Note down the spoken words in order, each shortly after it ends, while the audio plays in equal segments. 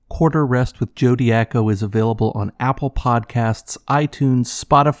Quarter Rest with Joe Diaco is available on Apple Podcasts, iTunes,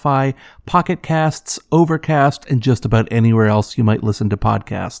 Spotify, Pocket Casts, Overcast, and just about anywhere else you might listen to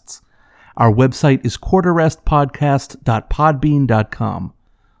podcasts. Our website is quarterrestpodcast.podbean.com.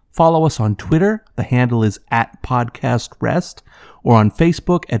 Follow us on Twitter. The handle is @podcastrest, or on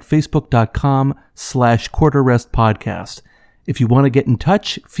Facebook at facebook.com/quarterrestpodcast. If you want to get in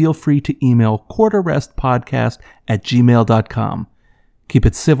touch, feel free to email quarterrestpodcast@gmail.com. Keep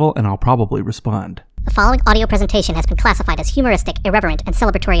it civil and I'll probably respond. The following audio presentation has been classified as humoristic, irreverent, and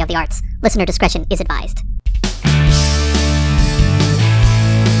celebratory of the arts. Listener discretion is advised.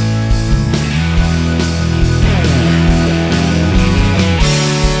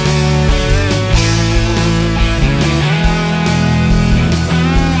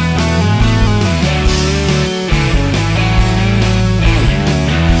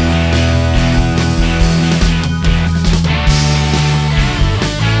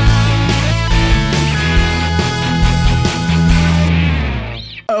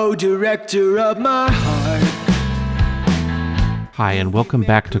 Director of my heart. Hi, and welcome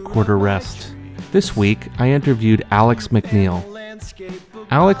back to Quarter Rest. This week, I interviewed Alex McNeil.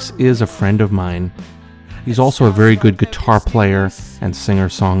 Alex is a friend of mine. He's also a very good guitar player and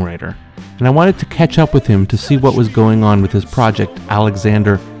singer-songwriter. And I wanted to catch up with him to see what was going on with his project,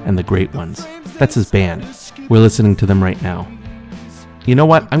 Alexander and the Great Ones. That's his band. We're listening to them right now. You know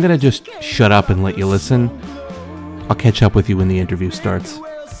what? I'm going to just shut up and let you listen. I'll catch up with you when the interview starts.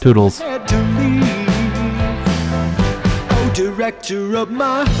 Toodles. Oh, director of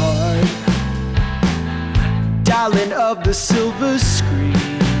my heart, darling of the silver screen,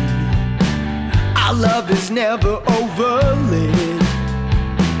 our love is never overlit,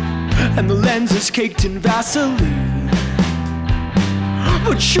 and the lens is caked in Vaseline.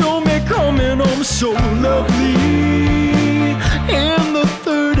 But show me coming home so lovely in the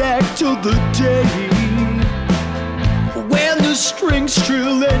third act of the day, when the strings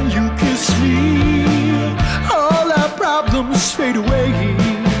trill and you kiss me, all our problems fade away.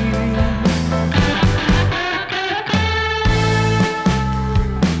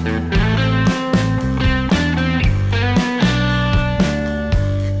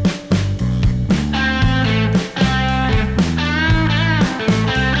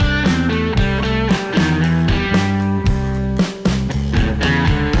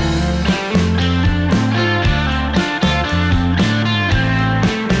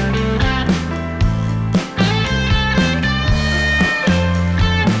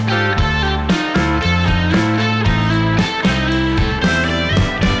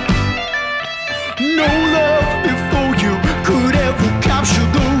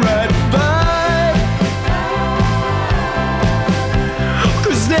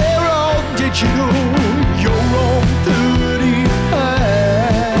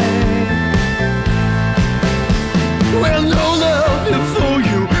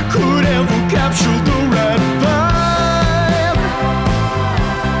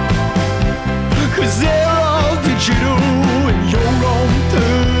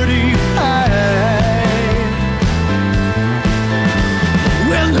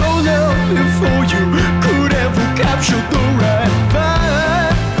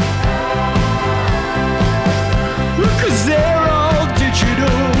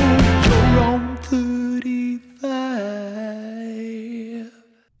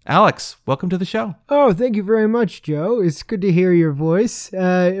 Alex, welcome to the show. Oh, thank you very much, Joe. It's good to hear your voice.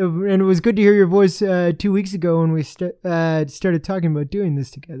 And it was good to hear your voice 2 weeks ago when we started talking about doing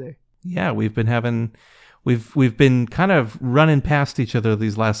this together. Yeah, we've been kind of running past each other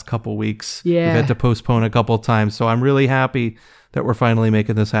these last couple weeks. Yeah. We've had to postpone a couple times, so I'm really happy that we're finally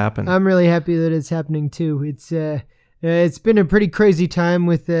making this happen. I'm really happy that it's happening too. It's been a pretty crazy time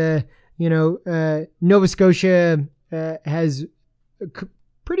with Nova Scotia has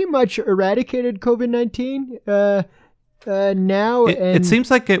pretty much eradicated COVID-19 now. It seems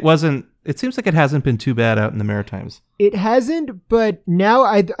like it hasn't been too bad out in the Maritimes. It hasn't, but now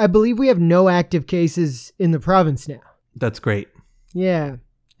I believe we have no active cases in the province now. That's great. Yeah.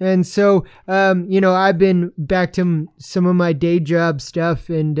 And so, I've been back to some of my day job stuff,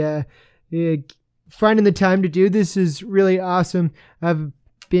 and finding the time to do this is really awesome. I've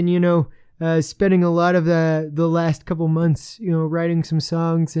been, spending a lot of the last couple months, writing some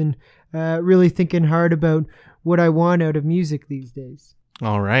songs and really thinking hard about what I want out of music these days.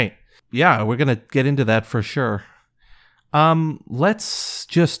 All right. Yeah, we're going to get into that for sure. Let's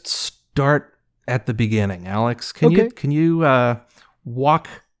just start at the beginning. Alex, can you walk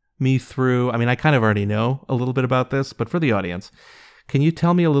me through, I kind of already know a little bit about this, but for the audience, can you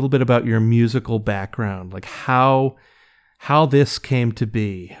tell me a little bit about your musical background? Like how this came to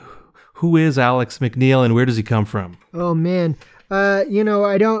be? Who is Alex McNeil and where does he come from? Oh man.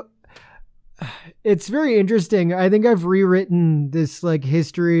 I don't. It's very interesting. I think I've rewritten this like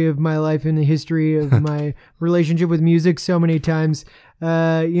history of my life and the history of my relationship with music so many times,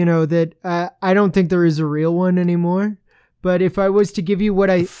 that I don't think there is a real one anymore. But if I was to give you what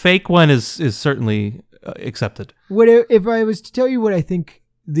I... Fake one is certainly accepted. If I was to tell you what I think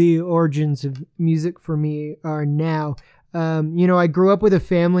the origins of music for me are now, I grew up with a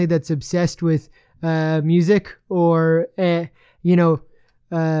family that's obsessed with music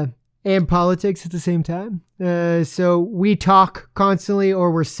and politics at the same time. So we talk constantly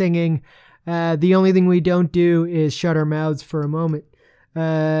or we're singing. The only thing we don't do is shut our mouths for a moment.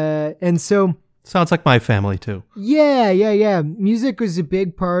 And so... Sounds like my family too. Yeah. Music was a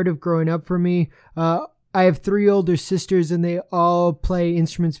big part of growing up for me. I have 3 older sisters and they all play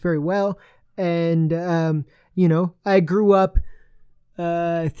instruments very well. And, I grew up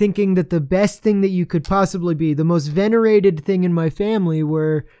thinking that the best thing that you could possibly be, the most venerated thing in my family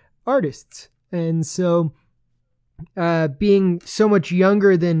were artists. And so being so much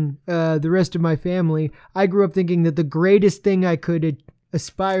younger than the rest of my family, I grew up thinking that the greatest thing I could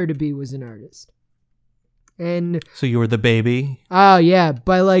aspire to be was an artist. And so you were the baby? Oh yeah,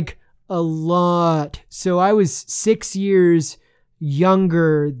 by like a lot. So I was 6 years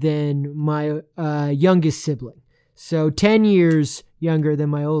younger than my youngest sibling. So 10 years younger than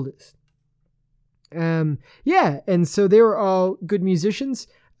my oldest. And so they were all good musicians.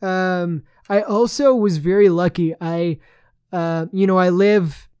 I also was very lucky. I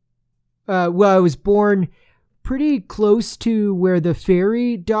was born pretty close to where the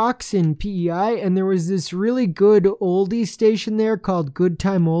ferry docks in PEI, and there was this really good oldie station there called Good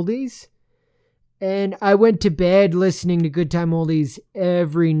Time Oldies. And I went to bed listening to Good Time Oldies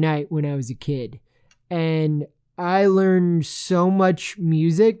every night when I was a kid. And I learned so much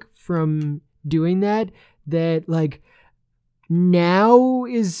music from doing that like now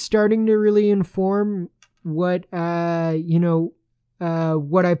is starting to really inform what what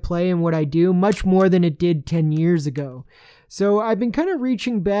I play and what I do much more than it did 10 years ago. So I've been kind of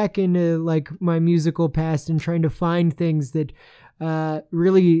reaching back into like my musical past and trying to find things that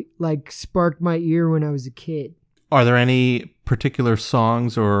really like sparked my ear when I was a kid. Are there any particular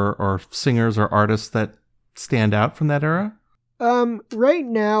songs or singers or artists that stand out from that era? Right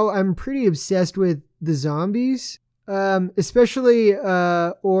now I'm pretty obsessed with the Zombies, especially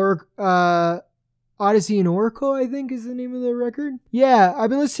Odyssey and Oracle, I think is the name of the record. Yeah,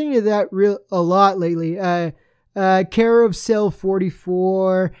 I've been listening to that a lot lately. Care of Cell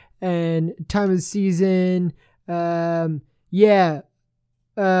 44 and Time of Season. Roses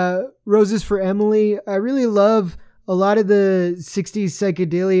for Emily. I really love a lot of the 60s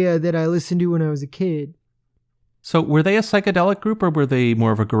psychedelia that I listened to when I was a kid. So were they a psychedelic group or were they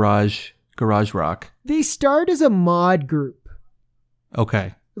more of a garage rock? They start as a mod group.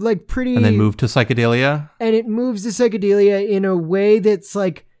 Okay. Like pretty... And then move to psychedelia? And it moves to psychedelia in a way that's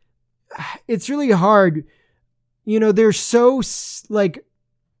like... It's really hard. They're so... like...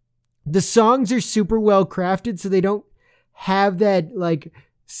 The songs are super well crafted, so they don't have that like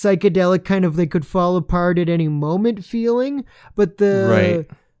psychedelic kind of they could fall apart at any moment feeling. But the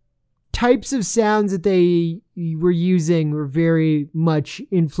types of sounds that they were using were very much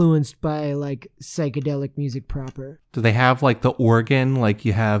influenced by like psychedelic music proper. Do they have like the organ like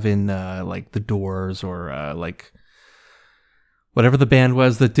you have in like the Doors or like whatever the band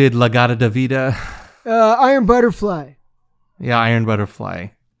was that did La Gata da Vida? Iron Butterfly. Yeah, Iron Butterfly.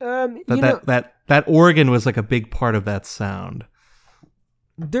 That organ was like a big part of that sound.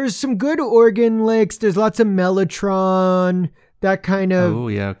 There's some good organ licks. There's lots of mellotron. That kind of... Oh,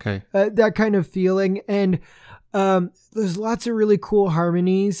 yeah, okay. That kind of feeling. And there's lots of really cool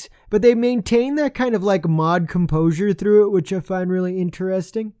harmonies. But they maintain that kind of like mod composure through it, which I find really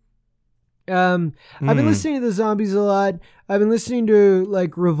interesting. I've been listening to the Zombies a lot. I've been listening to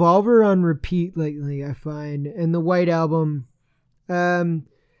like Revolver on repeat lately, I find. And the White Album.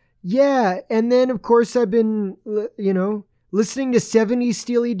 Yeah. And then, of course, I've been, listening to 70s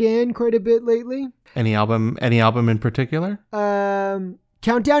Steely Dan quite a bit lately. Any album in particular?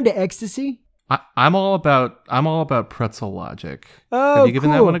 Countdown to Ecstasy. I'm all about Pretzel Logic. Oh, have you given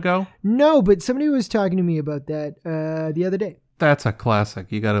cool. that one a go? No, but somebody was talking to me about that the other day. That's a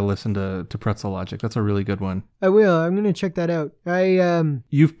classic. You got to listen to Pretzel Logic. That's a really good one. I will. I'm going to check that out.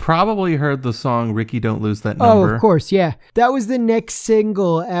 You've probably heard the song Ricky Don't Lose That Number. Oh, of course, yeah. That was the next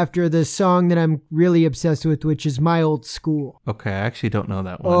single after the song that I'm really obsessed with, which is My Old School. Okay, I actually don't know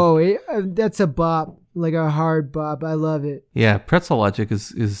that one. Oh, that's a bop, like a hard bop. I love it. Yeah, Pretzel Logic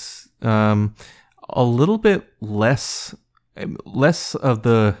is a little bit less of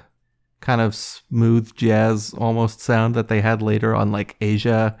the kind of smooth jazz almost sound that they had later on like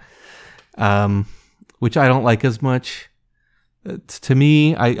Asia, which I don't like as much. To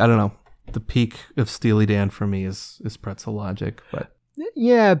me, I don't know. The peak of Steely Dan for me is Pretzel Logic, but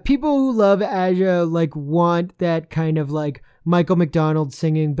yeah, people who love Aja like want that kind of like Michael McDonald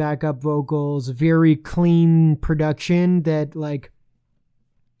singing backup vocals, very clean production that like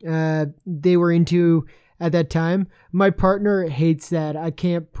they were into at that time. My partner hates that. I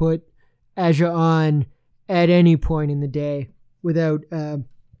can't put Aja on at any point in the day without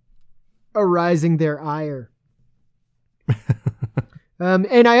arising their ire.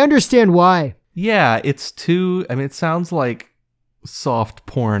 And I understand why. Yeah, it's too, I mean, it sounds like soft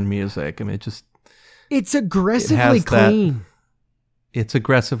porn music. I mean, it's aggressively clean. It's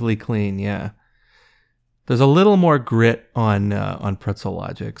aggressively clean, yeah. There's a little more grit on Pretzel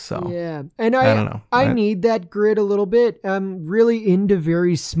Logic, so yeah. And I don't know. I need that grit a little bit. I'm really into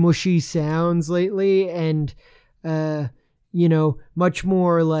very smushy sounds lately, and much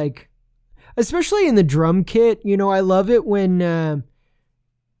more like, especially in the drum kit. I love it when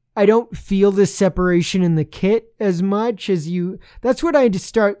I don't feel the separation in the kit as much as you. That's what I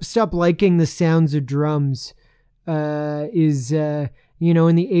just stop liking the sounds of drums. Is in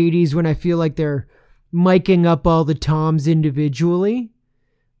the 80s when I feel like they're miking up all the toms individually.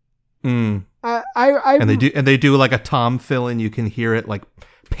 And they do like a tom fill in. You can hear it like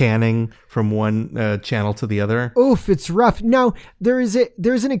panning from one channel to the other. Oof, it's rough. Now there's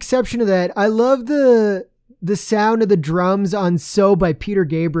an exception to that. I love the sound of the drums on So by Peter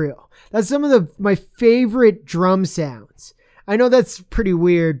Gabriel. That's some of my favorite drum sounds. I know that's pretty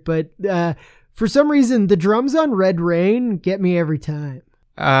weird, but for some reason the drums on Red Rain get me every time.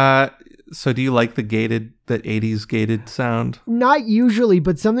 So do you like that 80s gated sound? Not usually,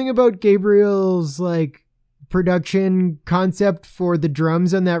 but something about Gabriel's like production concept for the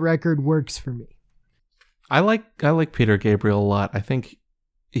drums on that record works for me. I like Peter Gabriel a lot. I think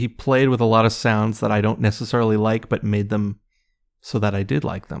he played with a lot of sounds that I don't necessarily like, but made them so that I did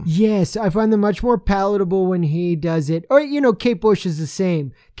like them. Yes, I find them much more palatable when he does it. Or, Kate Bush is the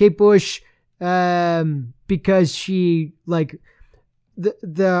same. Kate Bush, because she like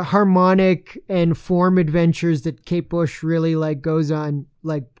the harmonic and form adventures that Kate Bush really like goes on,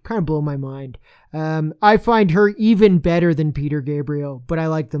 like kind of blow my mind. I find her even better than Peter Gabriel, but I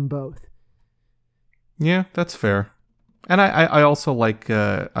like them both. Yeah, that's fair. And I also like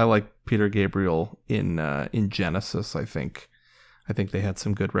Peter Gabriel in Genesis. I think they had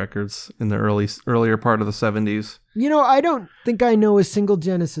some good records in the earlier part of the 70s. I don't think I know a single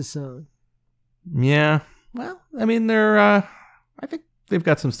Genesis song. Yeah, well, I mean I think they've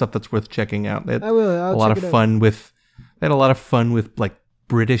got some stuff that's worth checking out. They had I will. I'll a lot check of it fun out. They had a lot of fun with like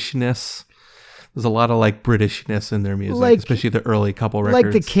Britishness. There's a lot of like Britishness in their music, especially the early couple records.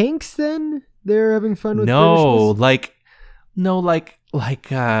 Like the Kinks, then they're having fun with Britishness?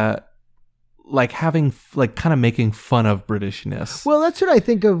 Like having like kind of making fun of Britishness. Well, that's what I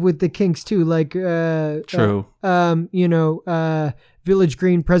think of with the Kinks too. Like True. Village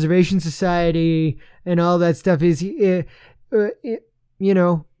Green Preservation Society and all that stuff is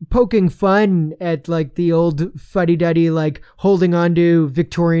poking fun at like the old fuddy-duddy, like holding on to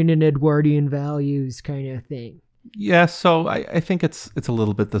Victorian and Edwardian values kind of thing. Yeah, so I think it's a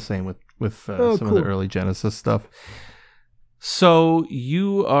little bit the same with some of the early Genesis stuff. So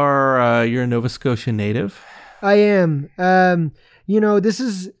you're a Nova Scotia native? I am.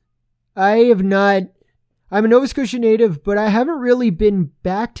 I'm a Nova Scotia native, but I haven't really been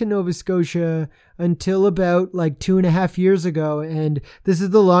back to Nova Scotia until about like 2.5 years ago. And this is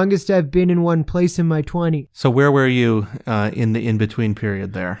the longest I've been in one place in my 20s. So where were you in the in-between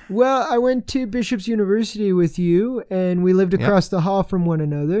period there? Well, I went to Bishop's University with you, and we lived across the hall from one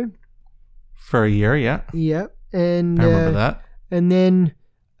another. For a year, yeah. Yep. And I remember that. And then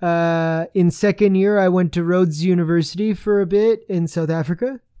in second year, I went to Rhodes University for a bit in South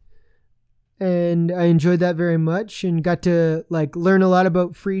Africa. And I enjoyed that very much and got to like learn a lot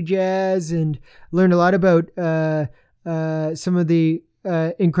about free jazz and learn a lot about some of the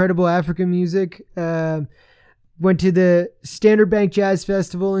incredible African music. Went to the Standard Bank Jazz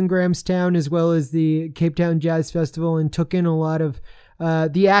Festival in Grahamstown as well as the Cape Town Jazz Festival and took in a lot of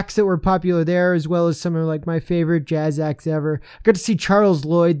the acts that were popular there as well as some of like my favorite jazz acts ever. I got to see Charles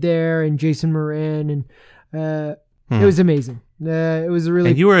Lloyd there and Jason Moran and it was amazing. It was a really.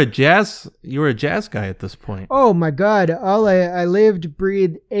 And you were a jazz guy at this point. Oh my God! I lived,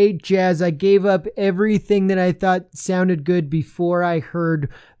 breathed, ate jazz. I gave up everything that I thought sounded good before I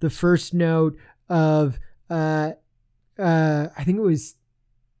heard the first note of. I think it was.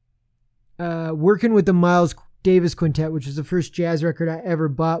 Working with the Miles Davis Quintet, which was the first jazz record I ever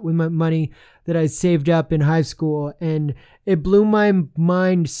bought with my money that I saved up in high school. And it blew my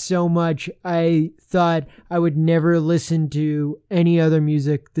mind so much, I thought I would never listen to any other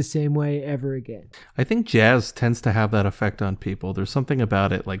music the same way ever again. I think jazz tends to have that effect on people. There's something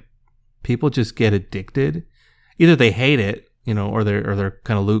about it, like people just get addicted. Either they hate it, or they're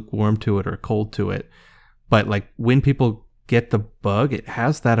kind of lukewarm to it or cold to it. But like when people get the bug, it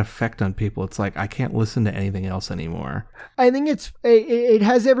has that effect on people. It's like, I can't listen to anything else anymore. I think it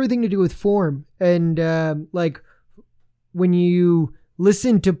has everything to do with form. And like when you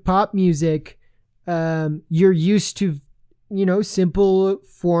listen to pop music, you're used to, simple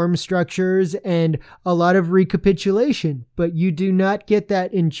form structures and a lot of recapitulation, but you do not get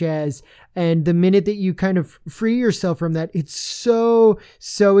that in jazz. And the minute that you kind of free yourself from that, it's so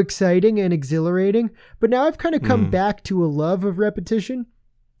exciting and exhilarating. But now I've kind of come back to a love of repetition.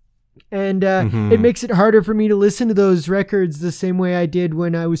 And it makes it harder for me to listen to those records the same way I did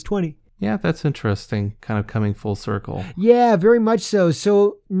when I was 20. Yeah, that's interesting. Kind of coming full circle. Yeah, very much so.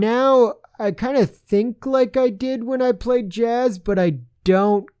 So now I kind of think like I did when I played jazz, but I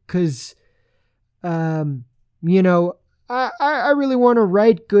don't, because, I really want to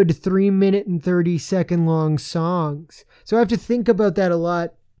write good 3-minute and 30-second long songs. So I have to think about that a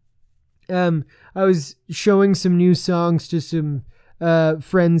lot. I was showing some new songs to some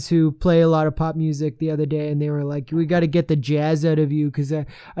friends who play a lot of pop music the other day, and they were like, we got to get the jazz out of you, because I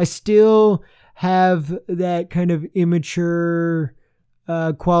still have that kind of immature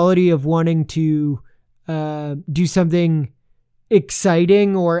quality of wanting to do something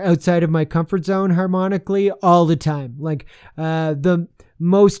exciting or outside of my comfort zone harmonically all the time. Like the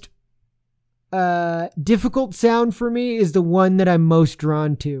most difficult sound for me is the one that I'm most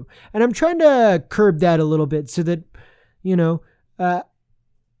drawn to. And I'm trying to curb that a little bit so that,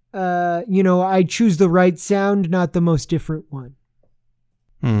 I choose the right sound, not the most different one.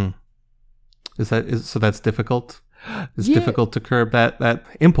 So that's difficult? It's difficult to curb that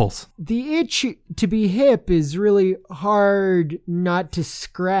impulse. The itch to be hip is really hard not to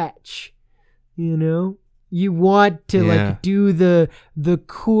scratch, You want to like do the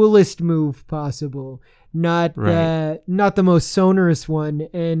coolest move possible, not the most sonorous one.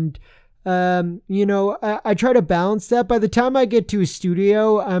 And I try to balance that. By the time I get to a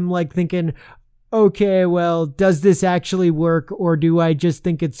studio, I'm like thinking, okay, well, does this actually work, or do I just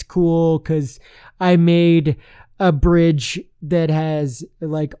think it's cool because I made a bridge that has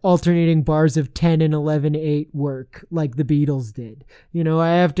like alternating bars of 10 and 11/8 work like the Beatles did? I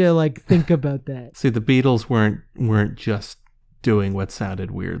have to like think about that. See, the Beatles weren't just doing what sounded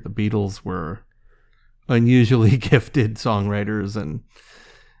weird. The Beatles were unusually gifted songwriters, and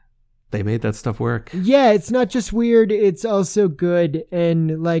they made that stuff work. Yeah, it's not just weird, it's also good.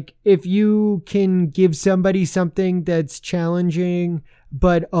 And like, if you can give somebody something that's challenging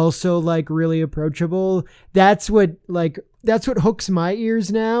but also like really approachable, that's what hooks my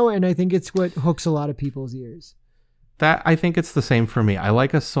ears now, and I think it's what hooks a lot of people's ears. That, I think it's the same for me. I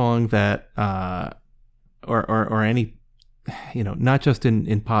like a song that or any, not just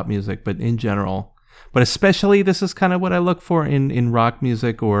in pop music, but in general, but especially this is kind of what I look for in rock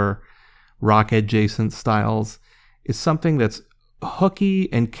music or rock adjacent styles, is something that's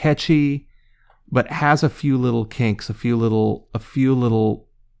hooky and catchy, but has a few little kinks, a few little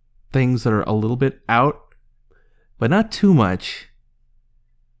things that are a little bit out, but not too much,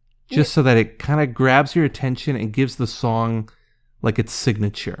 just so that it kind of grabs your attention and gives the song like its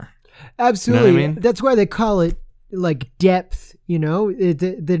signature. Absolutely. You know what I mean? That's why they call it like depth,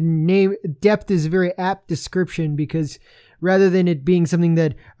 the name depth is a very apt description, because rather than it being something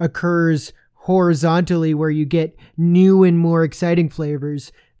that occurs horizontally where you get new and more exciting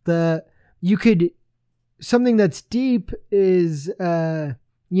flavors, something that's deep is, can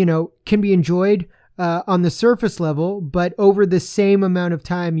be enjoyed on the surface level, but over the same amount of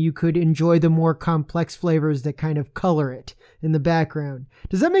time, you could enjoy the more complex flavors that kind of color it in the background.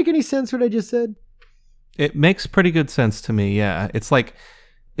 Does that make any sense, what I just said? It makes pretty good sense to me, yeah. It's like,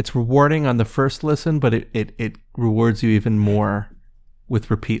 it's rewarding on the first listen, but it rewards you even more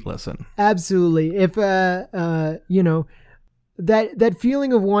with repeat listen. Absolutely. If, that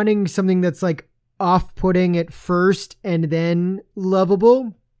feeling of wanting something that's like off-putting at first and then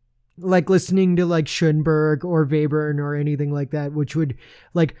lovable, like listening to like Schoenberg or Webern or anything like that, which would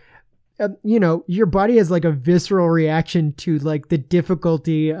like, your body has like a visceral reaction to like the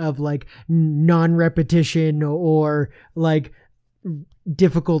difficulty of like non-repetition or like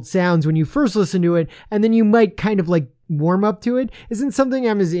difficult sounds when you first listen to it. And then you might kind of like warm up to it isn't something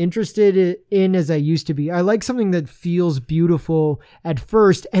I'm as interested in as I used to be. I like something that feels beautiful at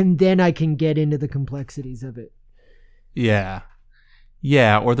first, and then I can get into the complexities of it. Yeah.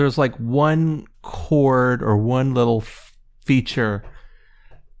 Yeah, or there's like one chord or one little feature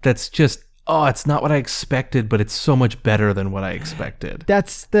that's just, oh, it's not what I expected, but it's so much better than what I expected.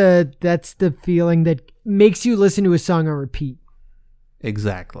 That's the feeling that makes you listen to a song on repeat.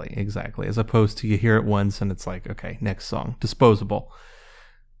 Exactly. As opposed to you hear it once and it's like, okay, next song, disposable.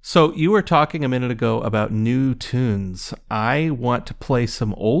 So you were talking a minute ago about new tunes. I want to play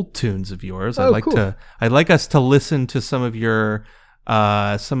some old tunes of yours. Oh, I'd like us to listen to some of your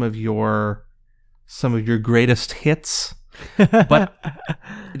greatest hits. But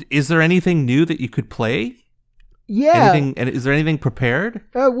is there anything new that you could play? Yeah. Is there anything prepared?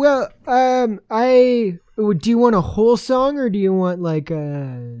 Do you want a whole song or do you want like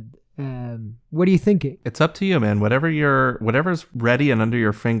what are you thinking? It's up to you, man. Whatever's ready and under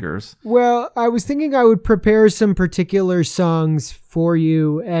your fingers. Well, I was thinking I would prepare some particular songs for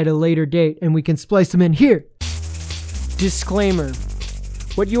you at a later date and we can splice them in here. Disclaimer.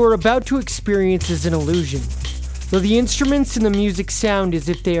 What you are about to experience is an illusion. Though the instruments and the music sound as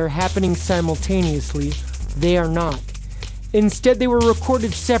if they are happening simultaneously, they are not. Instead, they were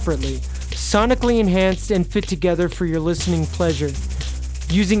recorded separately, sonically enhanced and fit together for your listening pleasure.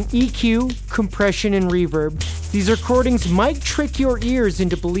 Using EQ, compression, and reverb, these recordings might trick your ears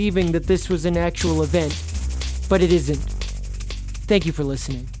into believing that this was an actual event, but it isn't. Thank you for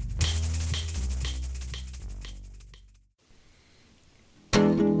listening.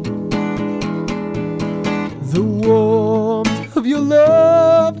 The warmth of your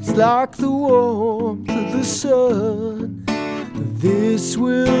love is like the warmth of the sun. This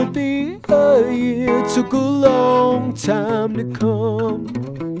will be a year, took a long time to come.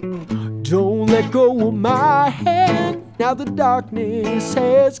 Don't let go of my hand, now the darkness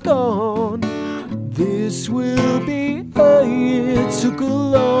has gone. This will be a year, took a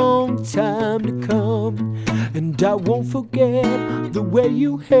long time to come. And I won't forget the way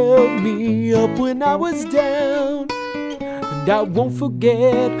you held me up when I was down. And I won't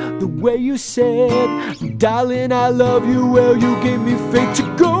forget the way you said, darling, I love you. Well, you gave me faith to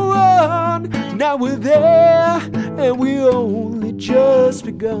go on. Now we're there, and we only just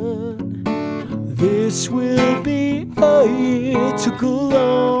begun. This will be a year, took a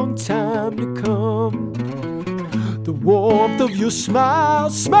long time to come. The warmth of your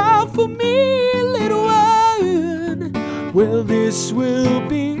smile, smile for me, little one. Well, this will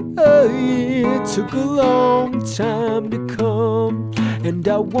be a year, took a long time to come. And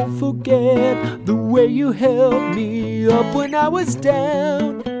I won't forget the way you held me up when I was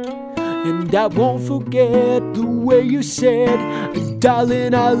down. And I won't forget the way you said,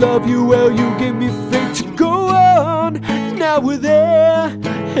 darling, I love you. Well, you gave me faith to go on. Now we're there,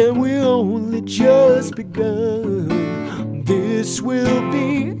 and we only just begun. This will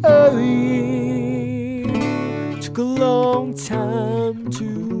be a year, took a long time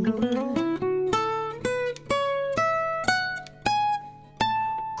to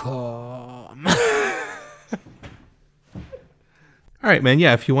come. All right, man.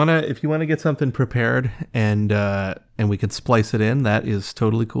 Yeah, if you wanna get something prepared and we can splice it in, that is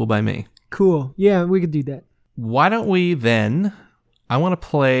totally cool by me. Cool. Yeah, we could do that. Why don't we then? I want to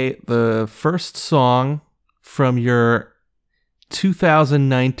play the first song from your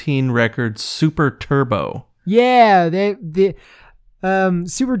 2019 record, Super Turbo. Yeah, the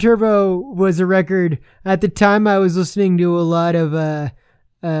Super Turbo was a record. At the time, I was listening to a lot of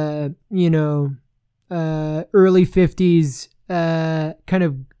early 50s kind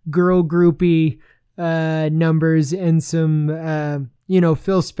of girl groupie numbers and some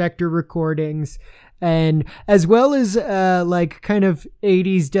Phil Spector recordings, and as well as like kind of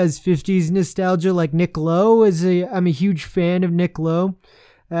 80s does 50s nostalgia, like Nick Lowe. I'm a huge fan of Nick Lowe.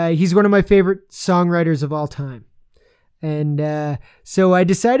 He's one of my favorite songwriters of all time. And so I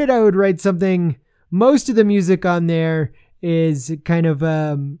decided I would write something. Most of the music on there is kind of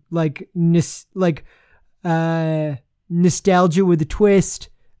nostalgia with a twist.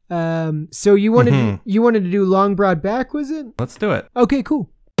 So you wanted to do Long Broad Back, was it? Let's do it. Okay, cool.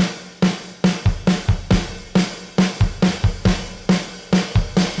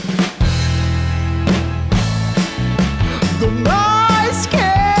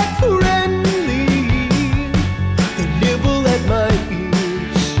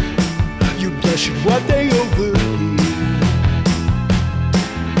 What they overhear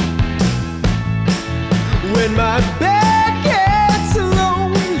when my bed gets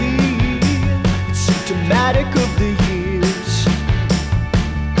lonely, it's symptomatic of the years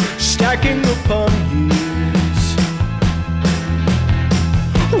stacking upon years.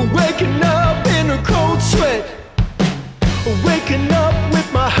 waking up in a cold sweat, waking up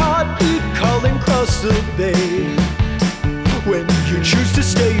with my heartbeat calling across the bay. When you choose to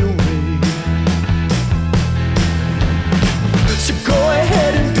stay away, so go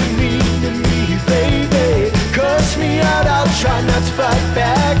ahead and be mean to me, baby. Cuss me out, I'll try not to fight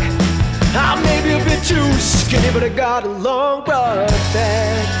back. I may be a bit too skinny, but I got a long broad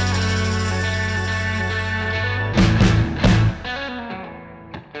back.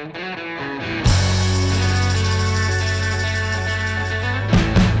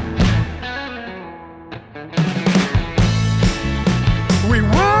 We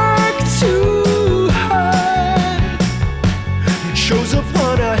work too hard, it shows up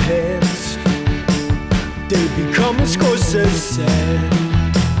on our heads. They become a Scorsese,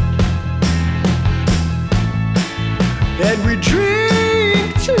 and we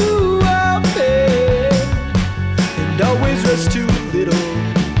drink too often and always rest too little.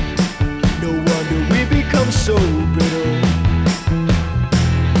 No wonder we become so brittle.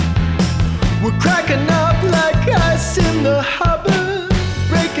 We're cracking up like ice in the harbor,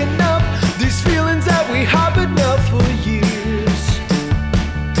 breaking up these feelings that we harbored now for years,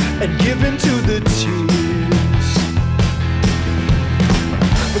 and giving to the tears.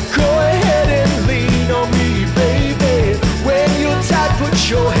 But go ahead and lean on me, baby. When you're tired, put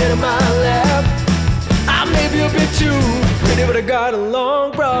your head in my lap. I may be a bit too pretty, but I got a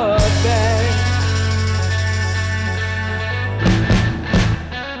long broad back.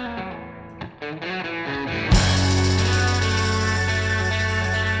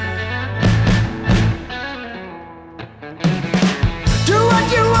 Do what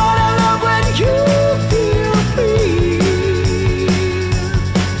you want, I love when you feel free.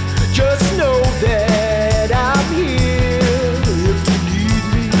 Just know that I'm here if you need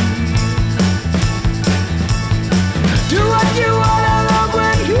me. Do what you want, I love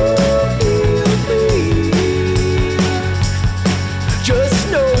when you feel free. Just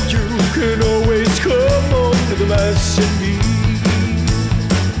know you can always come home to the mess in me.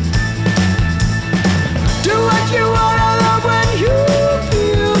 Do what you want, I love when you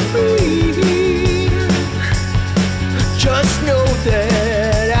feel free. Just know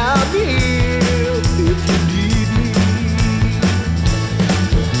that I'm here if you need me.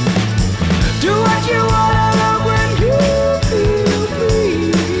 Do what you want, I love when you feel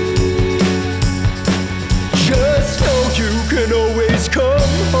free. Just know you can always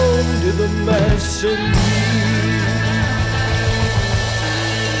come home to the mess in me.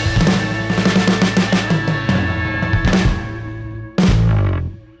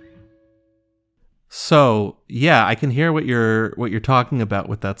 So yeah, I can hear what you're talking about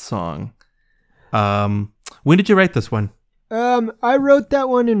with that song. When did you write this one? I wrote that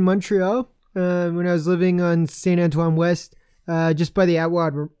one in Montreal when I was living on St. Antoine West, just by the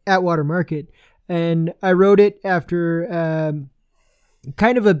Atwater Market. And I wrote it after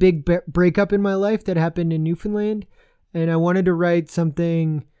kind of a big breakup in my life that happened in Newfoundland. And I wanted to write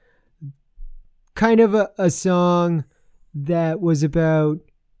something, kind of a song that was about,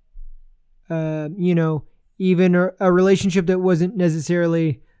 even a relationship that wasn't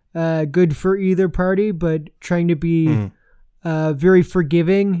necessarily good for either party, but trying to be very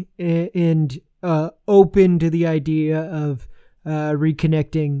forgiving and open to the idea of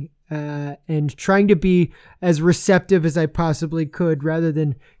reconnecting and trying to be as receptive as I possibly could rather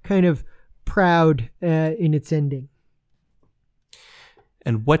than kind of proud in its ending.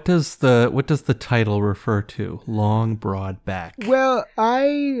 And what does the title refer to? Long Broad Back. Well,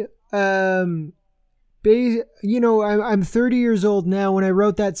 I'm 30 years old now. When I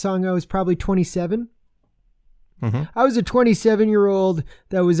wrote that song, I was probably 27. Mm-hmm. I was a 27-year-old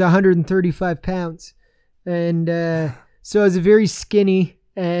that was 135 pounds. And so I was a very skinny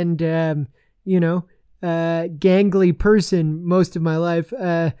and, gangly person most of my life.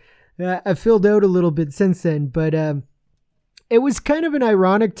 I filled out a little bit since then, but it was kind of an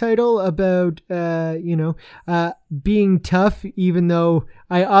ironic title about, being tough, even though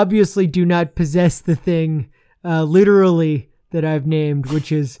I obviously do not possess the thing literally that I've named,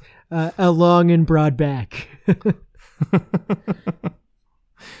 which is a long and broad back.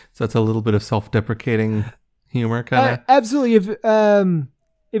 So that's a little bit of self-deprecating humor, kind of. Absolutely.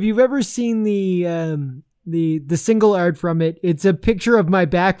 If you've ever seen the single art from it, it's a picture of my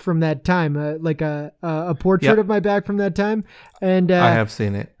back from that time, like a portrait of my back from that time. And I have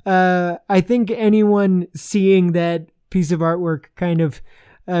seen it. I think anyone seeing that piece of artwork kind of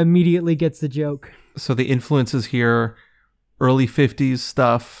immediately gets the joke. So the influences here, early 50s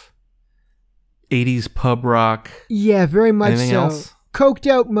stuff, 80s pub rock. Yeah, very much Anything so. else? Coked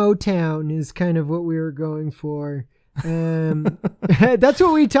out Motown is kind of what we were going for. That's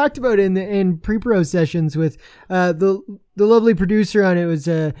what we talked about in pre-pro sessions with the lovely producer on it was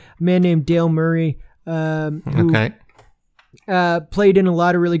a man named Dale Murray, who played in a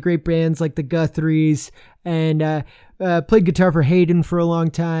lot of really great bands like the Guthries, and played guitar for Hayden for a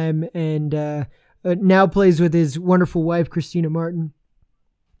long time, and now plays with his wonderful wife Christina Martin.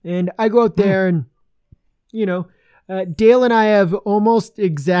 And I go out there, and Dale and I have almost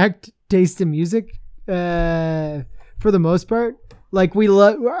exact taste in music. For the most part, like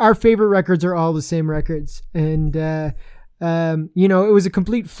our favorite records are all the same records. And, it was a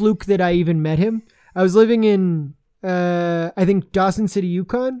complete fluke that I even met him. I was living in, I think Dawson City,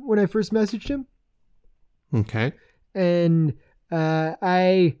 Yukon when I first messaged him. Okay. And,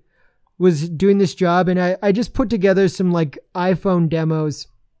 I was doing this job, and I just put together some like iPhone demos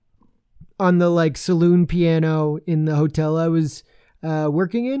on the like saloon piano in the hotel I was,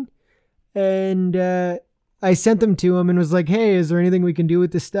 working in. And, I sent them to him and was like, hey, is there anything we can do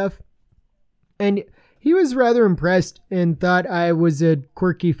with this stuff? And he was rather impressed and thought I was a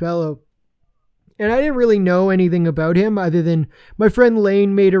quirky fellow. And I didn't really know anything about him other than my friend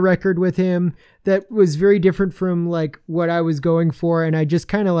Lane made a record with him that was very different from like what I was going for. And I just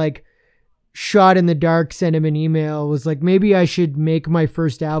kind of like shot in the dark, sent him an email, was like, maybe I should make my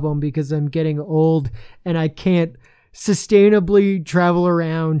first album because I'm getting old and I can't sustainably travel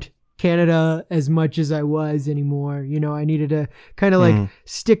around Canada as much as I was anymore. I needed to kind of like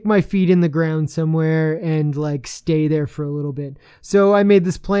stick my feet in the ground somewhere and like stay there for a little bit. So I made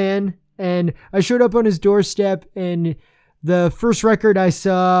this plan and I showed up on his doorstep, and the first record I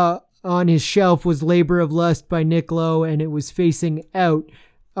saw on his shelf was Labor of Lust by Nick Lowe, and it was facing out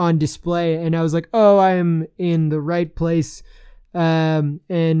on display. And I was like, oh, I am in the right place.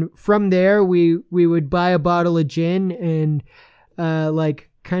 And from there we would buy a bottle of gin and like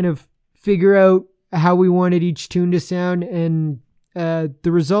kind of figure out how we wanted each tune to sound, and the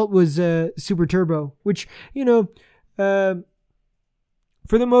result was Super Turbo, which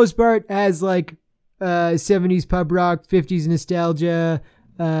for the most part has like 70s pub rock, 50s nostalgia,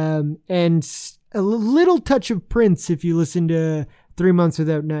 and a little touch of Prince. If you listen to 3 Months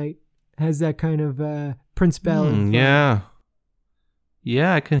Without Night, has that kind of Prince ballad. I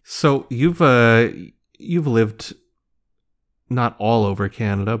can. So you've lived not all over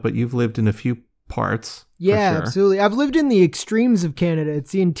Canada, but you've lived in a few parts. Yeah, sure. Absolutely. I've lived in the extremes of Canada.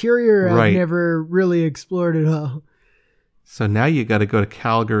 It's the interior I've never really explored at all. So now you got to go to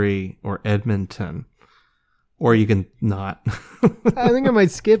Calgary or Edmonton, or you can not. I think I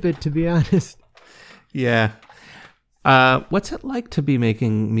might skip it, to be honest. Yeah. What's it like to be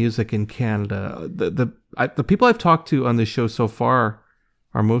making music in Canada? The people I've talked to on this show so far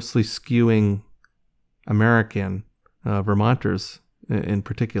are mostly skewing American. Vermonters in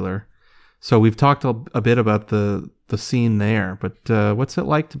particular. So we've talked a bit about the scene there, but what's it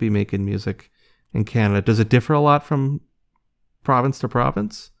like to be making music in Canada? Does it differ a lot from province to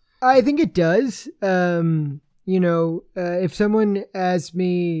province? I think it does. If someone asked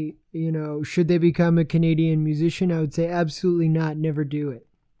me, should they become a Canadian musician, I would say absolutely not, never do it.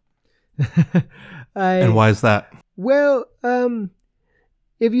 And why is that? Well,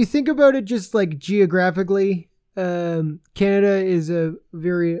 if you think about it just like geographically, Canada is a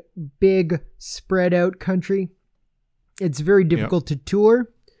very big spread out country. It's very difficult to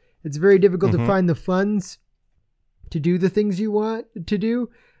tour. It's very difficult to find the funds to do the things you want to do.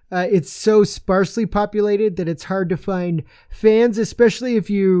 It's so sparsely populated that it's hard to find fans, especially if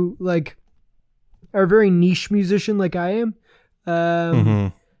you like are a very niche musician like I am.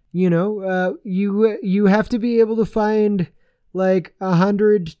 You have to be able to find like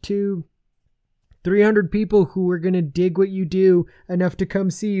 100 to 300 people who are going to dig what you do enough to come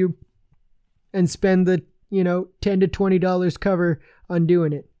see you and spend the, $10 to $20 cover on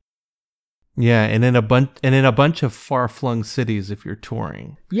doing it. Yeah, and in a bunch of far-flung cities if you're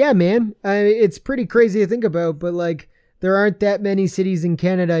touring. Yeah, man. It's pretty crazy to think about, but like there aren't that many cities in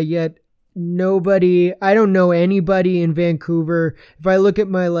Canada yet. I don't know anybody in Vancouver. If I look at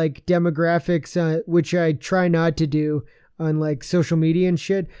my like demographics, which I try not to do, on like social media and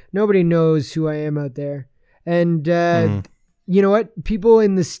shit, nobody knows who I am out there. And you know what? People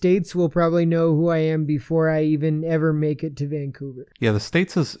in the States will probably know who I am before I even ever make it to Vancouver. Yeah, the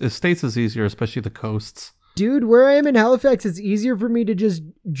States is easier, especially the coasts. Dude, where I am in Halifax, it's easier for me to just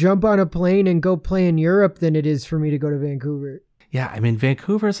jump on a plane and go play in Europe than it is for me to go to Vancouver. Yeah, I mean,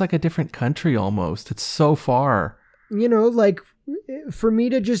 Vancouver is like a different country almost. It's so far. Like for me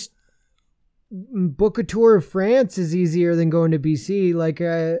to just book a tour of France is easier than going to BC. Like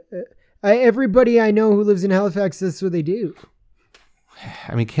everybody I know who lives in Halifax, that's what they do.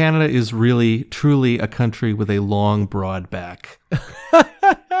 I mean, Canada is really, truly a country with a long, broad back.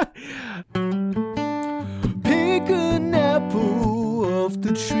 Pick an apple off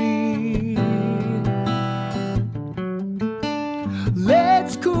the tree.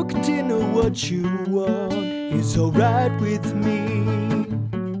 Let's cook dinner, what you want is alright with me.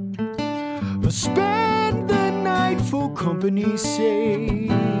 I'll spend the night for company's sake,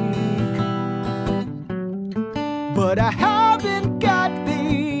 but I haven't got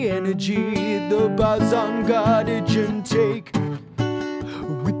the energy, the buzz on cottage and take.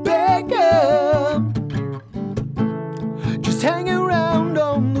 Rebecca, just hang around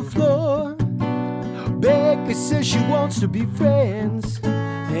on the floor. Becca says she wants to be friends,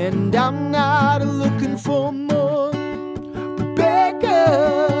 and I'm not looking for more.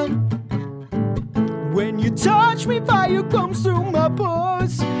 Rebecca, when you touch me, fire comes through my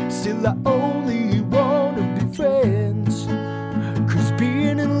pores. Still I only wanna be friends, 'cause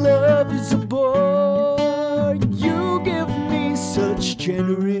being in love is a bore. You give me such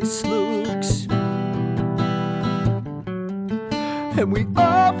generous looks, and we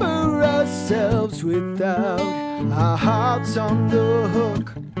offer ourselves without our hearts on the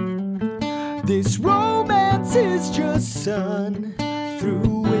hook. This romance is just sun through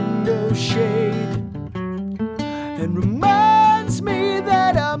window shade, and reminds me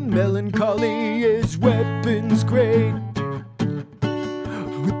that our melancholy is weapons grade.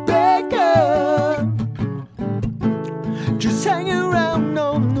 Rebecca, just hang around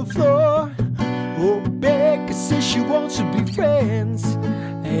on the floor. Oh, Becca says she wants to be friends,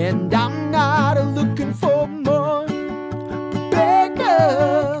 and I'm not looking for more.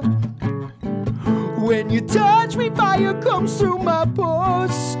 Rebecca, when you touch me, fire comes through my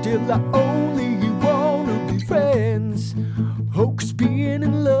pores. Still I only wanna be friends. Oh, 'cause being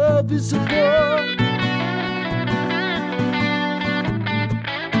in love is a bore.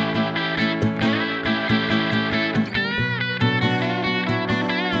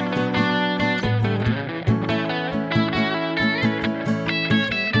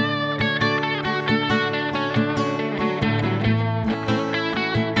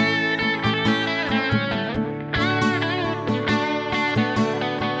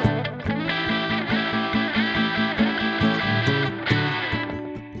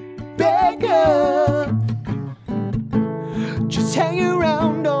 Just hang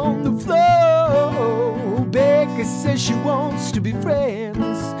around on the floor. Becca says she wants to be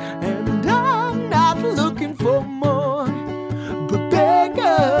friends, and I'm not looking for more. But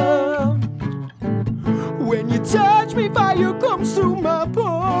Becca, when you touch me, fire comes through my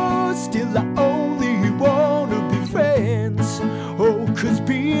pores. Still I only wanna be friends. Oh, 'cause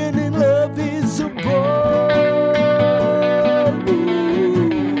being in love is a bore.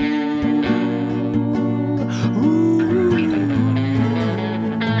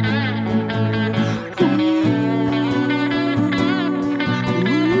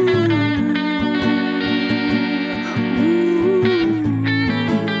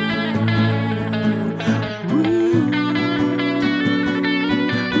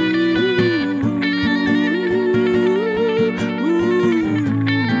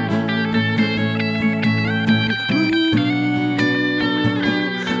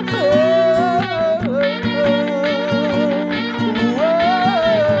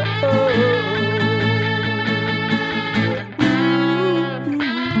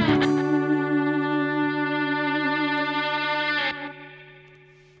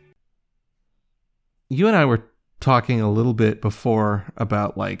 You and I were talking a little bit before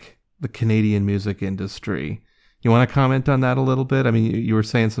about like the Canadian music industry. You want to comment on that a little bit? I mean, you were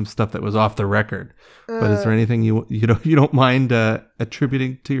saying some stuff that was off the record, but is there anything you don't mind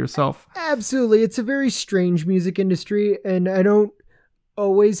attributing to yourself? Absolutely. It's a very strange music industry, and I don't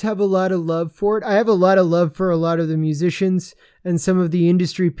always have a lot of love for it. I have a lot of love for a lot of the musicians and some of the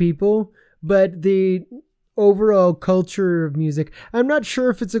industry people, but the overall culture of music, I'm not sure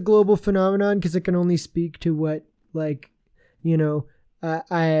if it's a global phenomenon, because I can only speak to what, like, you know,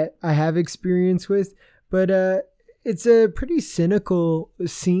 I have experience with, but it's a pretty cynical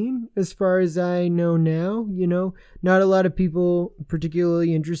scene as far as I know now. You know, not a lot of people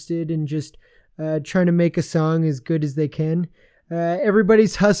particularly interested in just trying to make a song as good as they can.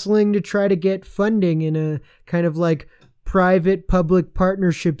 Everybody's hustling to try to get funding in a kind of like private public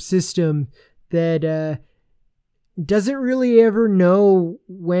partnership system that doesn't really ever know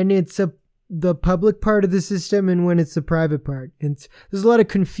when it's the public part of the system and when it's the private part. And there's a lot of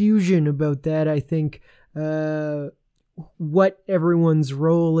confusion about that, I think, what everyone's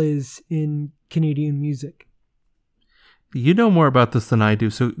role is in Canadian music. You know more about this than I do,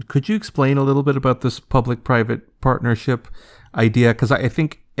 so could you explain a little bit about this public-private partnership? idea, because I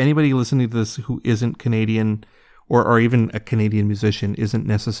think anybody listening to this who isn't Canadian or even a Canadian musician isn't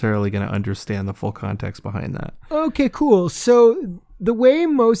necessarily going to understand the full context behind that. Okay, cool. So the way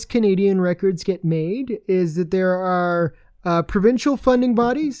most Canadian records get made is that there are provincial funding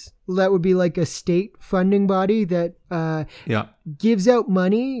bodies. That would be like a state funding body that gives out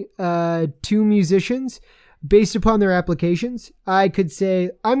money to musicians based upon their applications. I could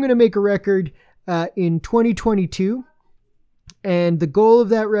say, I'm going to make a record in 2022, and the goal of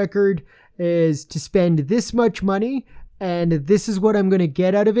that record is to spend this much money, and this is what I'm going to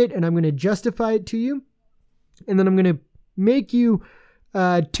get out of it, and I'm going to justify it to you. And then I'm going to make you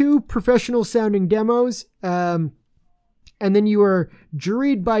 2 professional sounding demos, and then you are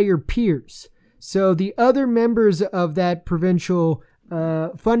juried by your peers. So the other members of that provincial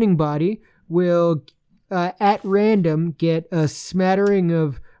funding body will, at random, get a smattering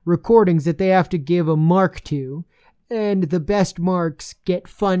of recordings that they have to give a mark to, and the best marks get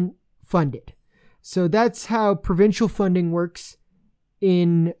funded. So that's how provincial funding works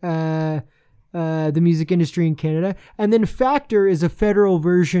in the music industry in Canada. And then Factor is a federal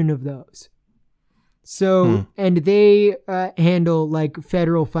version of those. So, and they handle like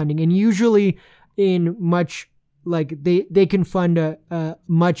federal funding, and usually in much, like they can fund a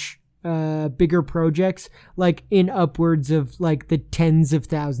much bigger projects, like in upwards of like the tens of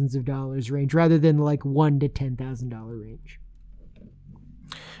thousands of dollars range, rather than like $1,000 to $10,000 range.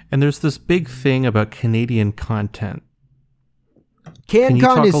 And there's this big thing about Canadian content.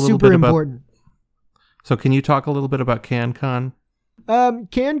 CanCon is super important. So can you talk a little bit about CanCon?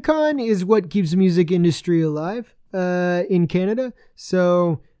 CanCon is what keeps the music industry alive in Canada.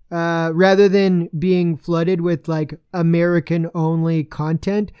 So rather than being flooded with like American-only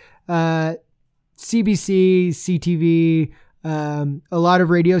content, CBC, CTV, a lot of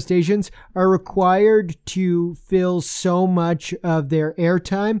radio stations are required to fill so much of their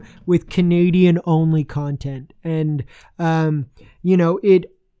airtime with Canadian-only content. And, it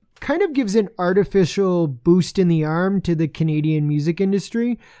kind of gives an artificial boost in the arm to the Canadian music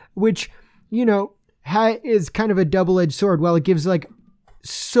industry, which, is kind of a double-edged sword. While it gives like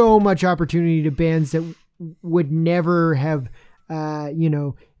so much opportunity to bands that would never have,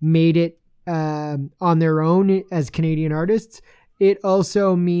 made it on their own as Canadian artists, it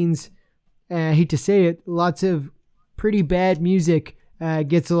also means, I hate to say it, lots of pretty bad music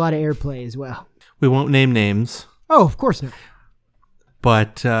gets a lot of airplay as well. We won't name names. Oh, of course not.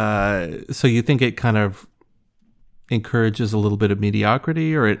 But so you think it kind of encourages a little bit of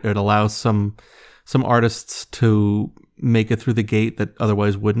mediocrity, or it allows some artists to make it through the gate that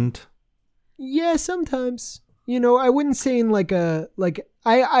otherwise wouldn't? Yeah, sometimes. I wouldn't say in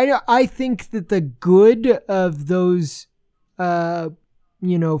I think that the good of those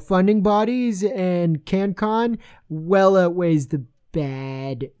funding bodies and CanCon well outweighs the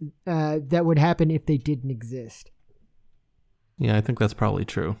bad that would happen if they didn't exist. Yeah, I think that's probably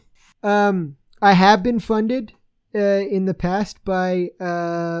true. I have been funded in the past by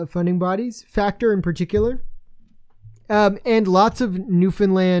funding bodies, Factor in particular, and lots of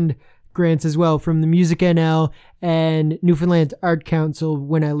Newfoundland grants as well from the Music NL and Newfoundland Art Council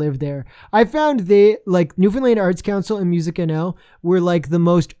when I lived there. I found Newfoundland Arts Council and Music NL were like the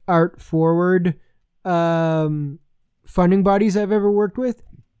most art forward funding bodies I've ever worked with,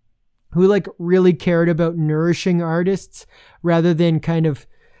 who like really cared about nourishing artists rather than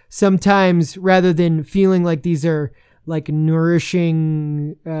rather than feeling like these are like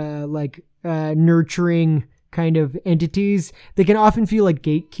nourishing, nurturing kind of entities. They can often feel like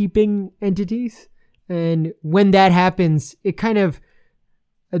gatekeeping entities. And when that happens, it kind of,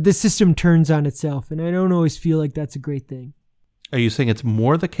 the system turns on itself. And I don't always feel like that's a great thing. Are you saying it's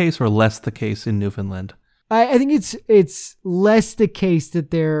more the case or less the case in Newfoundland? I think it's less the case that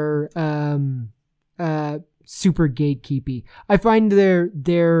they're super gatekeepy. I find they're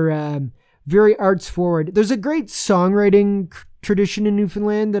very arts forward. There's a great songwriting tradition in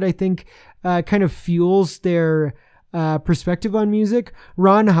Newfoundland that I think kind of fuels their perspective on music.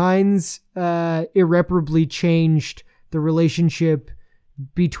 Ron Hines irreparably changed the relationship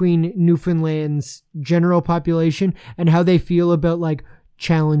between Newfoundland's general population and how they feel about like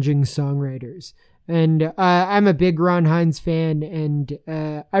challenging songwriters. And I'm a big Ron Hines fan, and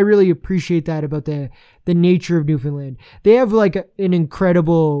I really appreciate that about the nature of Newfoundland. They have like an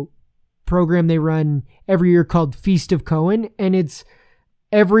incredible program they run every year called Feast of Cohen, and it's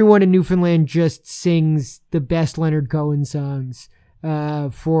everyone in Newfoundland just sings the best Leonard Cohen songs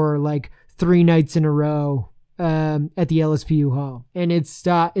for like 3 nights in a row at the LSPU Hall, and it's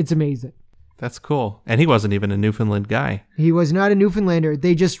amazing. That's cool. And he wasn't even a Newfoundland guy. He was not a Newfoundlander.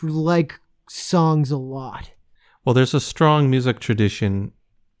 They just like songs a lot. Well, there's a strong music tradition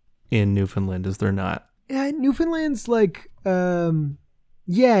in Newfoundland, is there not? Yeah, Newfoundland's like,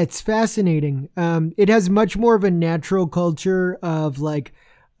 yeah, it's fascinating. It has much more of a natural culture of like,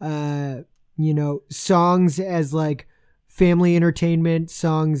 songs as like family entertainment,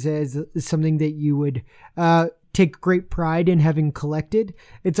 songs as something that you would take great pride in having collected.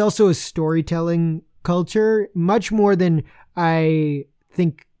 It's also a storytelling culture, much more than I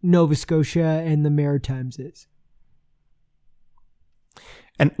think Nova Scotia and the Maritimes is.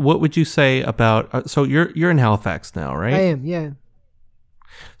 And what would you say about? So you're in Halifax now, right? I am, yeah.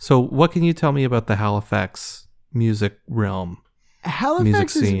 So what can you tell me about the Halifax music realm?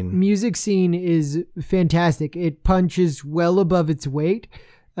 Halifax's music scene is fantastic. It punches well above its weight.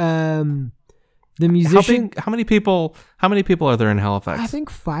 The musician. How many people are there in Halifax? I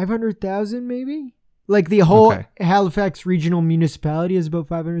think 500,000, maybe. Like the whole Halifax regional municipality is about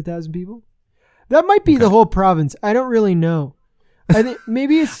 500,000 people. That might be the whole province. I don't really know. I think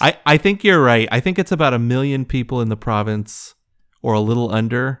maybe it's. I think you're right. I think it's about 1 million people in the province, or a little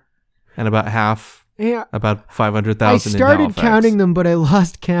under, and about half. Yeah, about 500,000. I started counting them, but I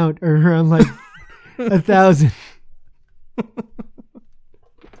lost count around like 1,000.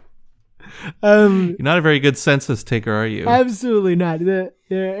 You're not a very good census taker, are you? Absolutely not.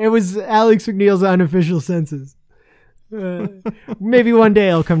 It was Alex McNeil's unofficial census. Maybe one day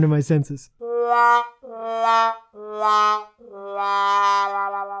I'll come to my census.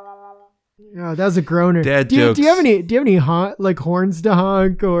 Oh, that was a groaner. Dad jokes. Do you have any like horns to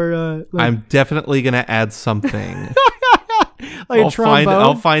honk or? I'm definitely gonna add something. Like a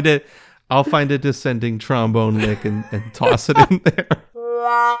trombone? I'll find a descending trombone lick and toss it in there.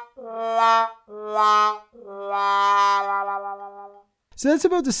 So that's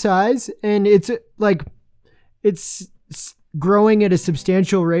about the size, and it's growing at a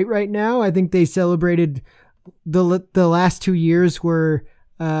substantial rate right now. I think they celebrated the last 2 years were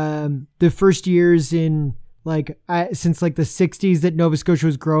the first years in since like the 60s that Nova Scotia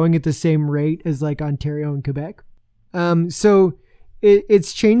was growing at the same rate as like Ontario and Quebec. So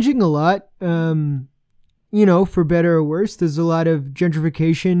it's changing a lot. For better or worse. There's a lot of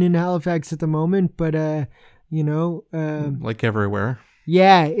gentrification in Halifax at the moment, but like everywhere.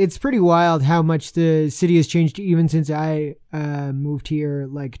 Yeah, it's pretty wild how much the city has changed even since I moved here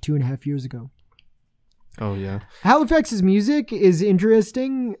like 2.5 years ago. Oh, yeah. Halifax's music is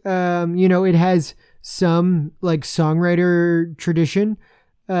interesting. It has some like songwriter tradition.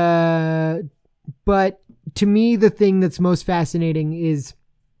 But to me, the thing that's most fascinating is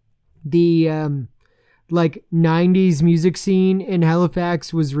the 90s music scene in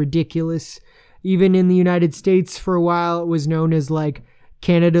Halifax was ridiculous. Even in the United States for a while, it was known as like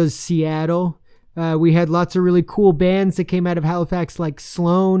Canada's Seattle. We had lots of really cool bands that came out of Halifax like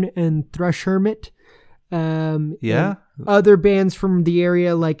Sloan and Thrush Hermit. Yeah. Other bands from the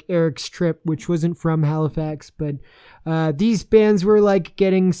area like Eric's Trip, which wasn't from Halifax, but these bands were like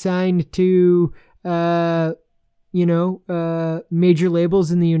getting signed to major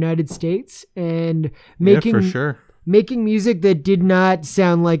labels in the United States and making music that did not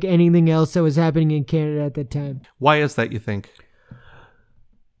sound like anything else that was happening in Canada at that time. Why is that, you think?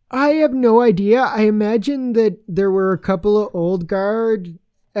 I have no idea. I imagine that there were a couple of old guard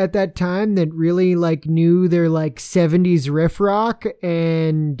at that time that really like knew their like 70s riff rock,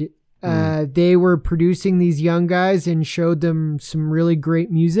 and they were producing these young guys and showed them some really great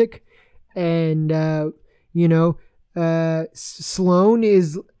music. And Sloan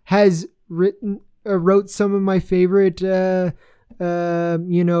wrote some of my favorite guitar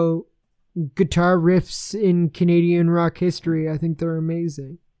riffs in Canadian rock history. I think they're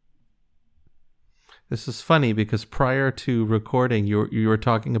amazing. This is funny because prior to recording, you were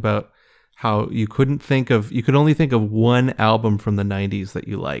talking about how you could only think of one album from the 90s that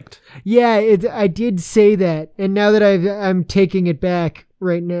you liked. Yeah, I did say that, and now that I'm taking it back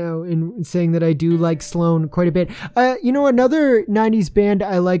right now and saying that I do like Sloan quite a bit. Another 90s band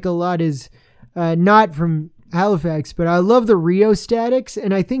I like a lot is not from Halifax, but I love the Rheostatics,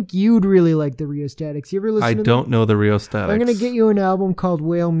 and I think you'd really like the Rheostatics. You ever listen to them? I don't know the Rheostatics. I'm going to get you an album called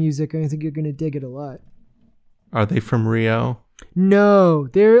Whale Music, and I think you're going to dig it a lot. Are they from Rio? No,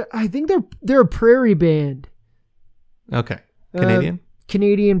 I think they're a prairie band. Okay. Canadian?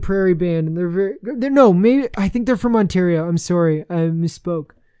 Canadian prairie band, and I think they're from Ontario. I'm sorry, I misspoke.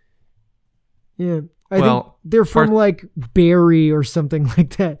 Yeah. I think they're from like Barrie or something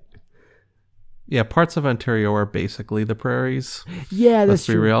like that. Yeah, parts of Ontario are basically the prairies. Yeah, that's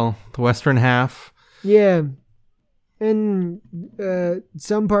true. Let's be real. The western half. Yeah. And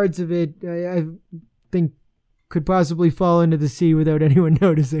some parts of it, I think could possibly fall into the sea without anyone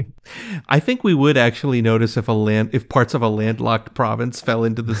noticing. I think we would actually notice if parts of a landlocked province fell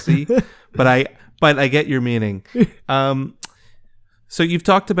into the sea, but I get your meaning. So you've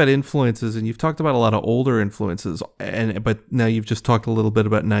talked about influences, and you've talked about a lot of older influences, but now you've just talked a little bit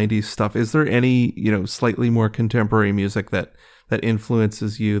about 90s stuff. Is there any, slightly more contemporary music that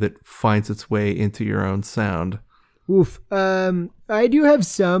influences you, that finds its way into your own sound? Oof. I do have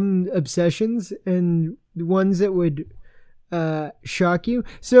some obsessions, and ones that would shock you.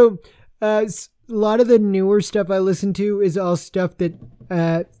 So a lot of the newer stuff I listen to is all stuff that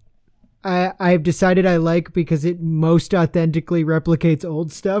I've decided I like because it most authentically replicates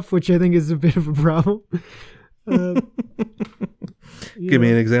old stuff, which I think is a bit of a problem. Give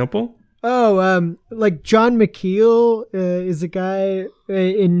me an example. Like John McKeel is a guy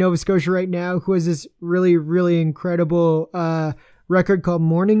in Nova Scotia right now who has this really, really incredible record called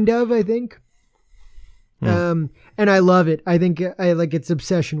Morning Dove, I think. And I love it. I think it's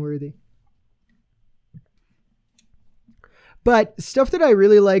obsession worthy. But stuff that I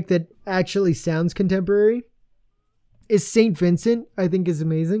really like that actually sounds contemporary is St. Vincent. I think is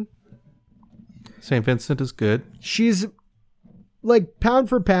amazing. St. Vincent is good. She's like pound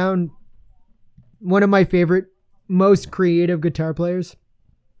for pound one of my favorite, most creative guitar players.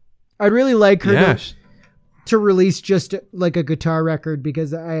 I'd really like her to release just like a guitar record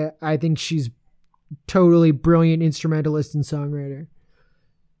because I think she's totally brilliant instrumentalist and songwriter.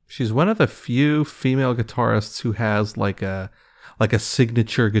 She's one of the few female guitarists who has like a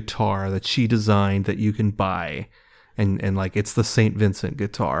signature guitar that she designed that you can buy, and like it's the St. Vincent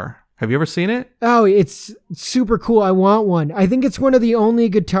guitar. Have you ever seen it? Oh, it's super cool. I want one. I think it's one of the only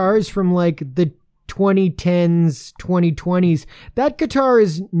guitars from like the 2010s, 2020s. That guitar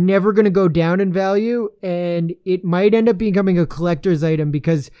is never going to go down in value, and it might end up becoming a collector's item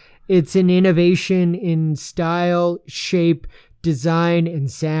because it's an innovation in style, shape, design, and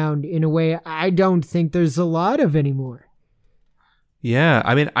sound in a way I don't think there's a lot of anymore. Yeah,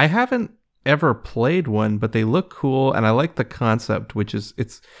 I mean, I haven't ever played one, but they look cool, and I like the concept, which is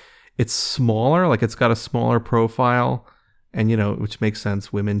it's smaller, like it's got a smaller profile, and which makes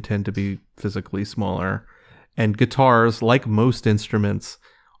sense. Women tend to be physically smaller, and guitars, like most instruments,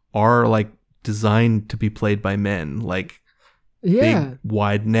 are like designed to be played by men, like big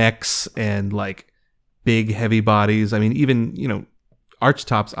wide necks and like big heavy bodies. I mean, even arch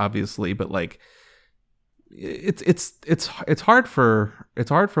tops, obviously, but like it's hard for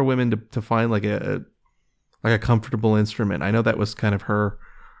women to find like a comfortable instrument. I know that was kind of her,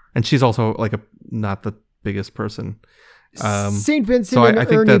 and she's also like not the biggest person. St. Vincent and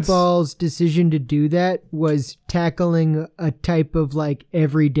Ernie Ball's decision to do that was tackling a type of like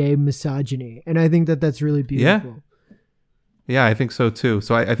everyday misogyny, and I think that that's really beautiful. Yeah, I think so too.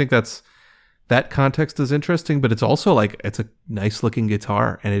 So I think that context is interesting, but it's also like it's a nice looking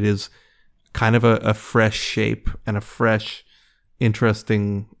guitar, and it is kind of a fresh shape and a fresh,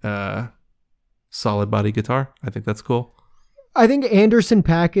 interesting, solid body guitar. I think that's cool. I think Anderson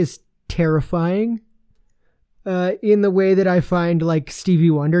 .Paak is terrifying in the way that I find like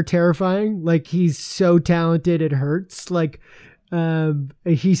Stevie Wonder terrifying. Like he's so talented it hurts. Like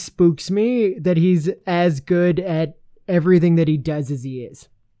he spooks me that he's as good at everything that he does as he is.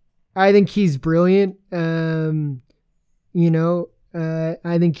 I think he's brilliant. I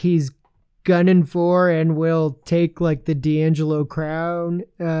think he's gunning for and will take like the D'Angelo crown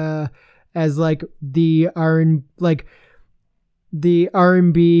as like the R&B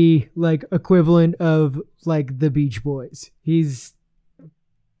like equivalent of like the Beach Boys. He's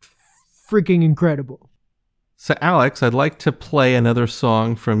freaking incredible. So Alex, I'd like to play another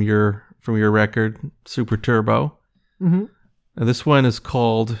song from your record, Super Turbo. Mm-hmm. This one is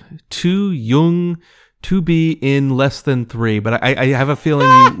called Too Young to Be in Less Than 3, but I have a feeling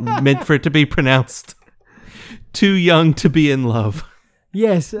you meant for it to be pronounced Too Young to Be in Love.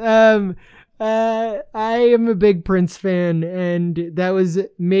 Yes, I am a big Prince fan, and that was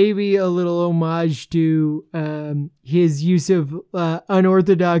maybe a little homage to his use of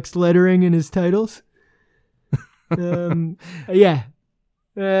unorthodox lettering in his titles. Yeah.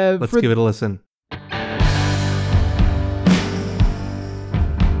 Let's give it a listen.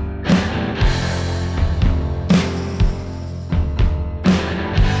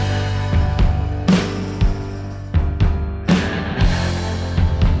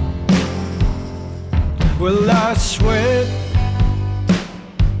 Well, I sweat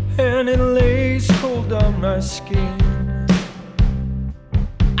and it lays cold on my skin.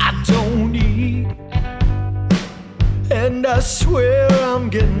 I don't eat and I swear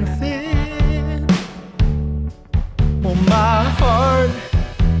I'm getting thin. Well, my heart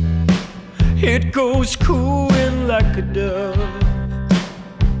it goes cooing like a dove.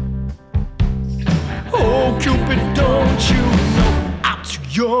 Oh, Cupid, don't you know I'm too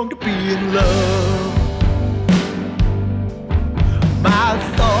young to be in love? My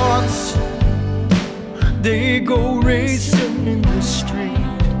thoughts, they go racing in the street.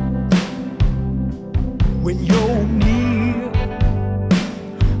 When you're near,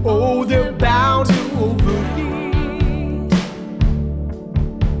 oh, they're bound to overheat.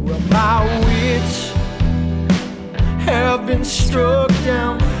 Well, my wits have been struck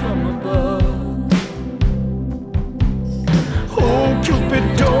down from above. Oh,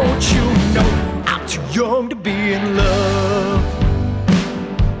 Cupid, don't you know I'm too young to be in love?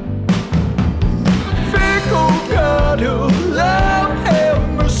 Fickle God of love, have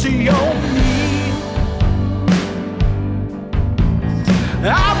mercy on me.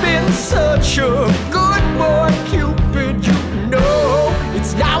 I've been such a good boy, Cupid, you know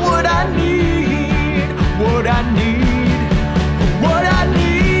it's not what I need, what I need, what I need.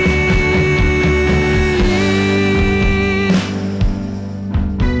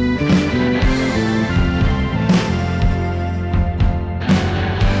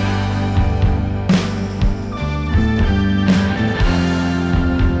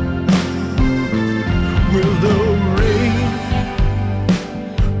 Will the rain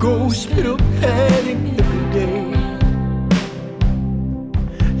goes pitter-patting every day,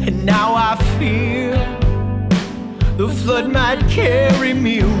 and now I fear the flood might carry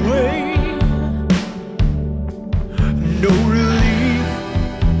me away. No relief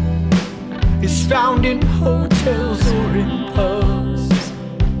is found in hotels or in pubs.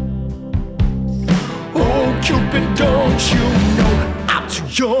 Oh, Cupid, don't you know I'm too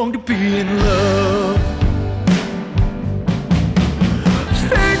young to be in love?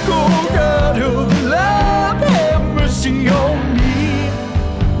 Fickle God of love, have mercy on me.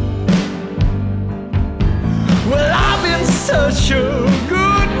 Well, I've been such a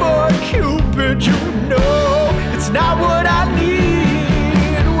good boy, Cupid, you know it's not what I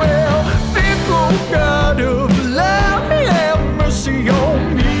need. Well, fickle God of love, have mercy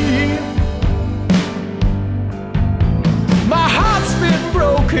on me. My heart's been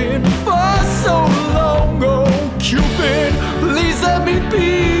broken for so long, oh Cupid, please let me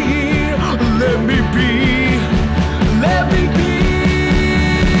be, let me be, let me be.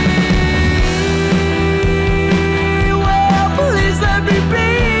 Well, please let me be,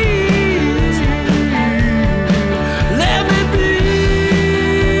 let me be.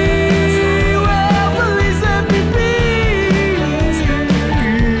 Well, please let me be.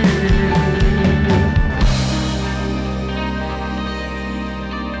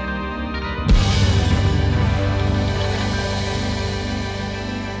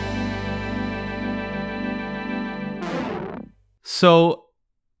 So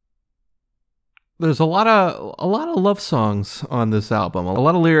there's a lot of love songs on this album. A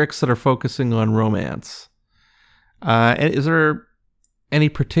lot of lyrics that are focusing on romance. And is there any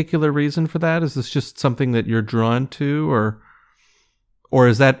particular reason for that? Is this just something that you're drawn to, or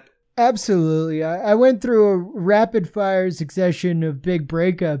is that? Absolutely. I went through a rapid fire succession of big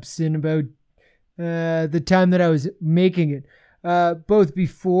breakups in about the time that I was making it. Both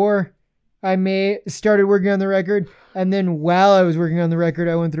before I started working on the record, and then while I was working on the record,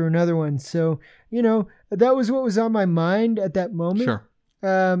 I went through another one. So, that was what was on my mind at that moment. Sure.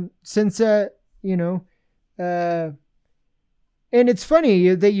 And it's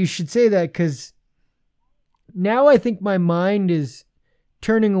funny that you should say that, because now I think my mind is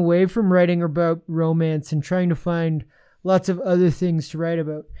turning away from writing about romance and trying to find lots of other things to write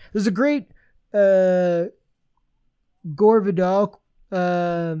about. There's a great Gore Vidal,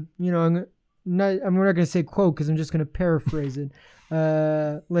 I'm not going to say quote because I'm just going to paraphrase it.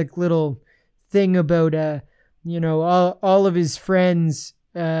 Like little thing about, all of his friends,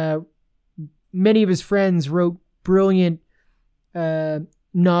 many of his friends wrote brilliant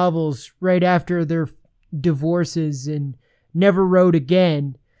novels right after their divorces and never wrote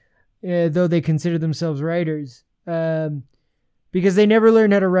again, though they consider themselves writers, because they never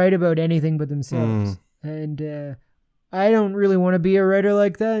learned how to write about anything but themselves. And I don't really want to be a writer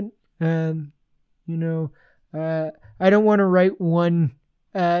like that. I don't want to write one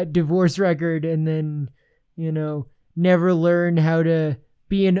divorce record and then, never learn how to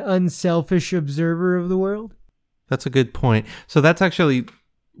be an unselfish observer of the world. That's a good point. So that's actually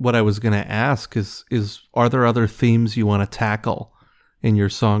what I was going to ask is are there other themes you want to tackle in your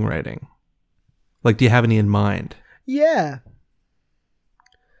songwriting? Like, do you have any in mind? Yeah.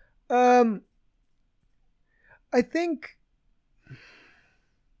 I think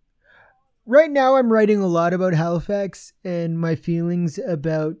right now I'm writing a lot about Halifax and my feelings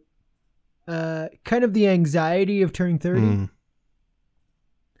about kind of the anxiety of turning 30.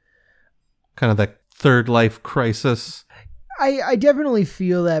 Kind of that third life crisis. I definitely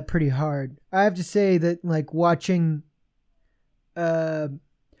feel that pretty hard. I have to say that, like, watching,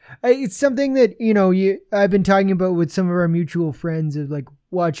 it's something that, I've been talking about with some of our mutual friends, of like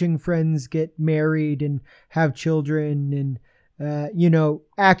watching friends get married and have children and,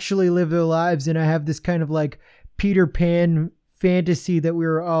 actually live their lives. And I have this kind of like Peter Pan fantasy that we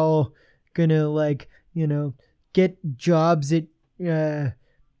were all gonna, like, get jobs at,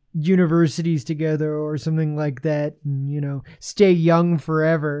 universities together or something like that, and stay young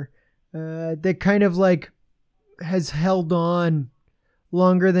forever. That kind of like has held on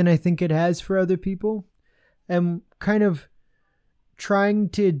longer than I think it has for other people. I'm kind of trying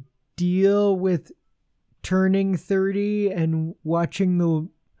to deal with turning 30 and watching the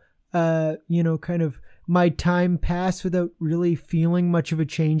kind of my time pass without really feeling much of a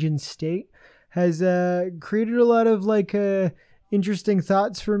change in state has created a lot of like interesting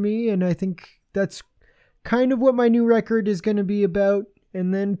thoughts for me, and I think that's kind of what my new record is going to be about.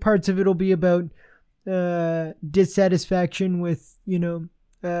 And then parts of it will be about dissatisfaction with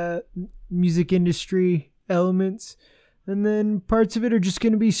music industry elements, and then parts of it are just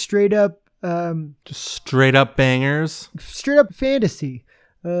going to be straight up just straight up bangers, straight up fantasy.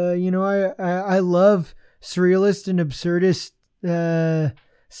 I love surrealist and absurdist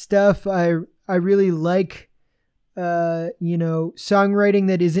stuff. I really like songwriting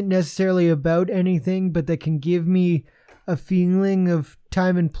that isn't necessarily about anything, but that can give me a feeling of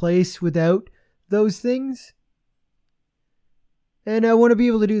time and place without those things. And I want to be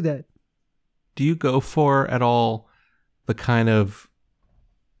able to do that. Do you go for at all the kind of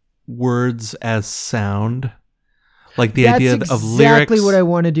words as sound? Like the idea of lyrics? That's exactly what I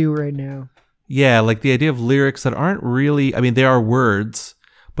want to do right now. Yeah, like the idea of lyrics that aren't really, I mean, they are words,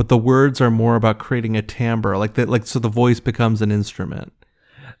 but the words are more about creating a timbre, like that, like so the voice becomes an instrument.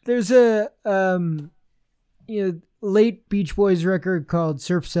 There's a late Beach Boys record called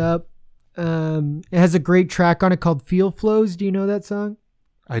Surf's Up. It has a great track on it called Feel Flows. Do you know that song?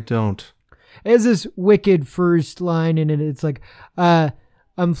 I don't. It has this wicked first line in it. It's like,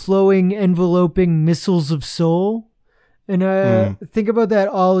 I'm flowing, enveloping missiles of soul. And I think about that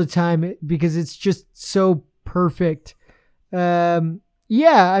all the time because it's just so perfect.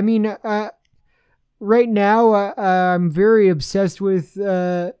 Yeah, I mean, right now I'm very obsessed with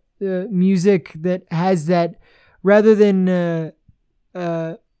music that has that, rather than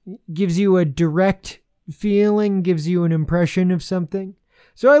gives you a direct feeling, gives you an impression of something.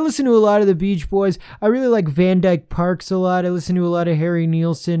 So I listen to a lot of the Beach Boys. I really like Van Dyke Parks a lot. I listen to a lot of Harry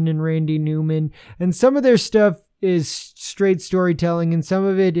Nilsson and Randy Newman. And some of their stuff is straight storytelling, and some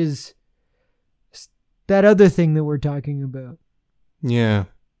of it is that other thing that we're talking about. Yeah.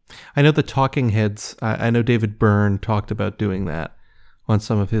 I know the Talking Heads, I know David Byrne talked about doing that on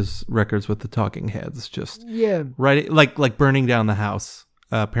some of his records with the Talking Heads. Just right, like Burning Down the House.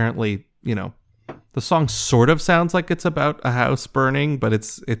 Apparently, the song sort of sounds like it's about a house burning, but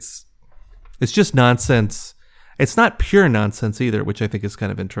it's just nonsense. It's not pure nonsense either, which I think is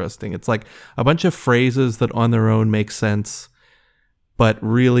kind of interesting. It's like a bunch of phrases that on their own make sense, but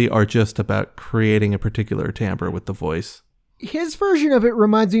really are just about creating a particular timbre with the voice. His version of it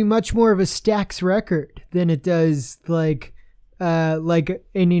reminds me much more of a Stax record than it does like an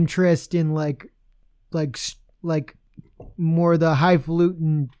interest in like more the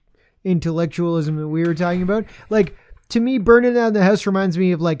highfalutin intellectualism that we were talking about. Like, to me, Burning Down the House reminds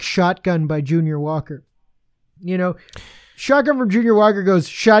me of like Shotgun by Junior Walker. Shotgun from Junior Walker goes,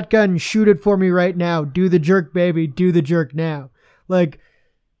 shotgun, shoot it for me right now. Do the jerk, baby. Do the jerk now. Like,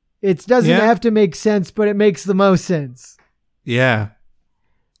 it doesn't have to make sense, but it makes the most sense. Yeah.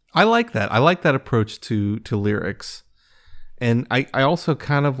 I like that. I like that approach to lyrics. And I also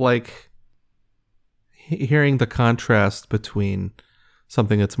kind of like hearing the contrast between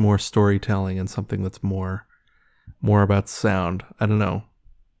something that's more storytelling and something that's more about sound. I don't know.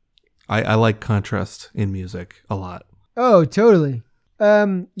 I like contrast in music a lot. Oh, totally.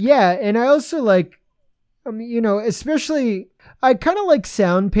 Yeah, and I also like, especially, I kind of like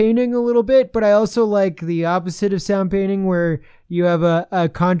sound painting a little bit, but I also like the opposite of sound painting, where you have a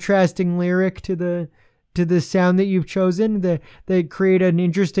contrasting lyric to the sound that you've chosen, that create an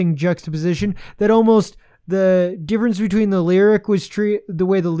interesting juxtaposition, that almost the difference between the way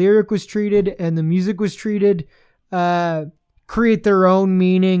the lyric was treated and the music was treated, create their own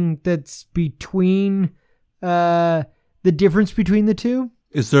meaning that's between the difference between the two.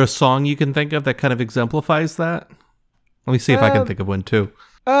 Is there a song you can think of that kind of exemplifies that? Let me see if I can think of one too.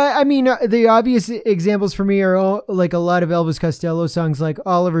 I mean, the obvious examples for me are like a lot of Elvis Costello songs, like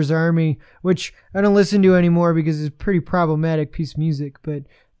Oliver's Army, which I don't listen to anymore because it's a pretty problematic piece of music. But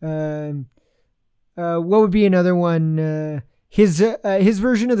what would be another one? His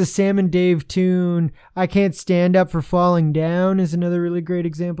version of the Sam and Dave tune, "I Can't Stand Up for Falling Down," is another really great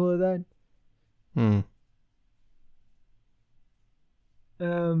example of that.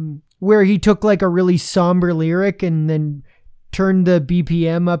 Where he took like a really somber lyric and then turned the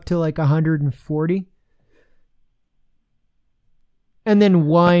BPM up to like 140 and then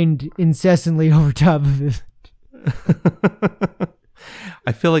whined incessantly over top of it.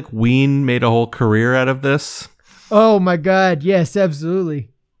 I feel like Ween made a whole career out of this. Oh my God. Yes, absolutely.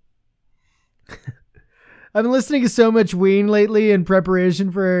 I've been listening to so much Ween lately in preparation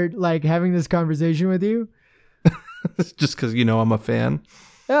for like having this conversation with you. Just because I'm a fan.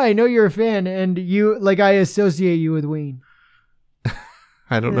 Yeah, I know you're a fan, and I associate you with Ween.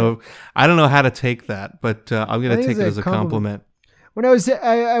 I don't know how to take that, but I'm going to take it as a compliment. When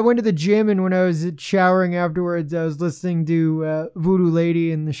I went to the gym, and when I was showering afterwards, I was listening to Voodoo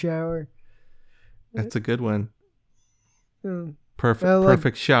Lady in the shower. That's a good one.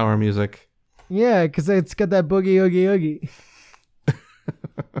 Perfect shower music. Yeah, because it's got that boogie oogie oogie.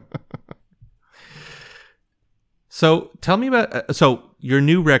 So tell me about your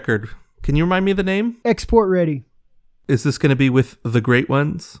new record. Can you remind me of the name? Export Ready. Is this going to be with The Great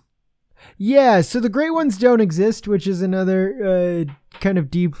Ones? Yeah, so The Great Ones don't exist, which is another kind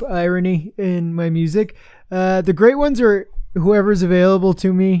of deep irony in my music. The Great Ones are whoever's available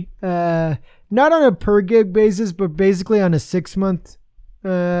to me, not on a per gig basis, but basically on a 6-month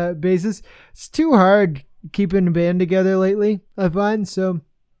basis. It's too hard keeping a band together lately, I find. So,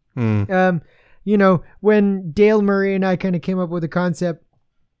 when Dale Murray and I kind of came up with a concept,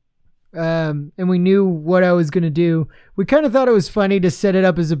 and we knew what I was going to do, we kind of thought it was funny to set it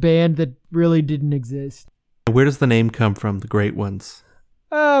up as a band that really didn't exist. Where does the name come from, The Great Ones?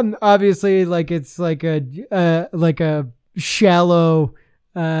 Obviously, like it's like a shallow,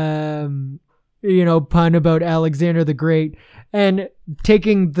 pun about Alexander the Great, and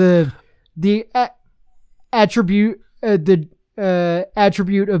taking the attribute of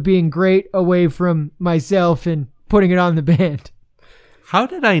being great away from myself and putting it on the band. How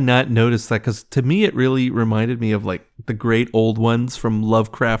did I not notice that? Because to me, it really reminded me of like the great old ones from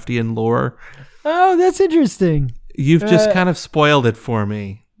Lovecraftian lore. Oh, that's interesting. You've just kind of spoiled it for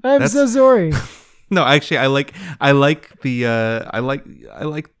me. I'm so sorry. No, actually, I like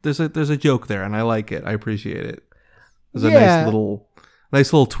there's a joke there, and I like it. I appreciate it. There's a nice little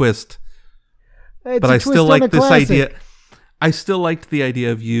twist. But I still like this idea. I still liked the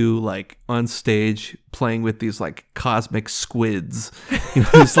idea of you like on stage playing with these like cosmic squids,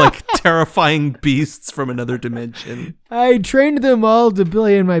 these like terrifying beasts from another dimension. I trained them all to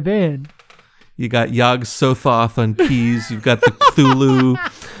play in my band. You got Yog Sothoth on keys. You've got the Cthulhu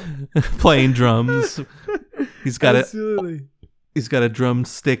playing drums. He's got a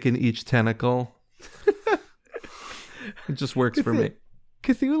drumstick in each tentacle. It just works for me.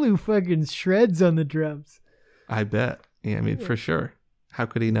 Cthulhu fucking shreds on the drums. I bet. Yeah, I mean, for sure. How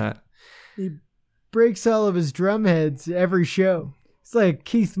could he not? He breaks all of his drum heads every show. It's like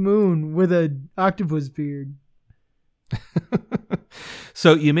Keith Moon with an octopus beard.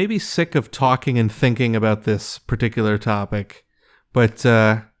 So you may be sick of talking and thinking about this particular topic, but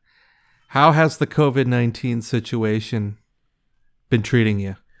how has the COVID-19 situation been treating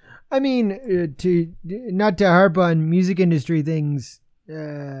you? I mean, not to harp on music industry things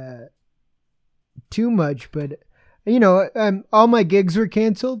too much, but all my gigs were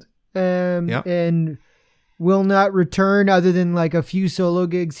canceled and will not return other than like a few solo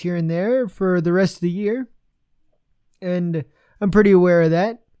gigs here and there for the rest of the year. And I'm pretty aware of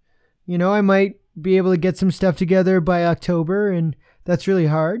that. I might be able to get some stuff together by October, and that's really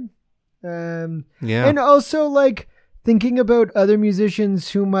hard. And also like thinking about other musicians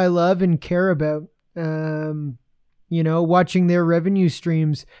whom I love and care about, watching their revenue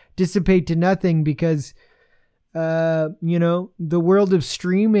streams dissipate to nothing because the world of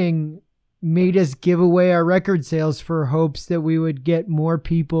streaming made us give away our record sales for hopes that we would get more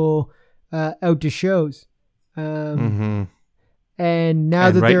people out to shows. And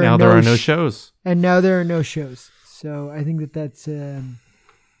now there are no shows. And now there are no shows. So I think that's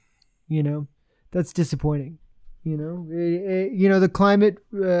that's disappointing. The climate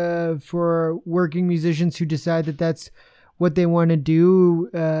for working musicians who decide that that's what they want to do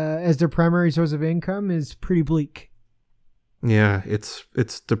as their primary source of income is pretty bleak. Yeah,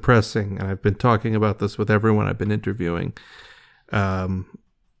 it's depressing, and I've been talking about this with everyone I've been interviewing, and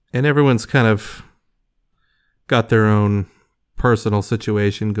everyone's kind of got their own personal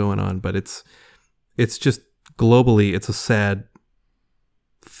situation going on, but it's just globally, it's a sad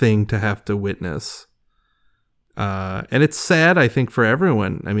thing to have to witness. And it's sad, I think, for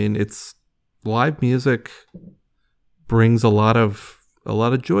everyone. I mean, it's live music brings a lot of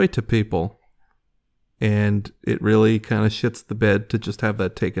joy to people, and it really kind of shits the bed to just have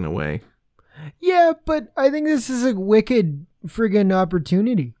that taken away. Yeah, but I think this is a wicked friggin'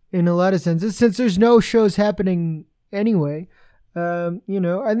 opportunity in a lot of senses, since there's no shows happening anyway.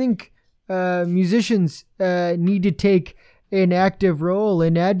 I think musicians need to take an active role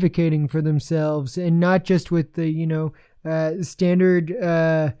in advocating for themselves, and not just with the standard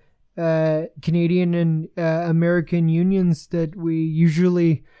Canadian and American unions that we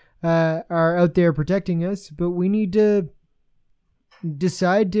usually are out there protecting us, but we need to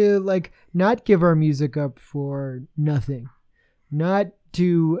decide to not give our music up for nothing, not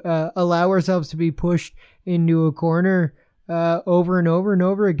to allow ourselves to be pushed into a corner over and over and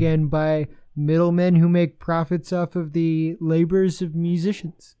over again by middlemen who make profits off of the labors of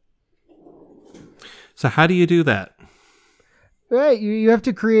musicians. So how do you do that? Right, you have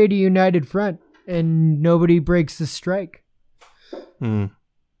to create a united front, and nobody breaks the strike. I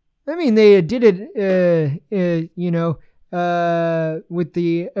mean, they did it, with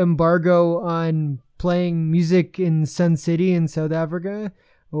the embargo on playing music in Sun City in South Africa,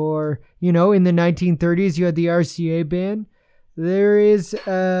 or, in the 1930s, you had the RCA ban. There is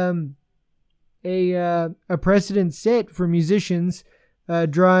a precedent set for musicians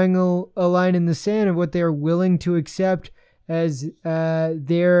drawing a line in the sand of what they are willing to accept as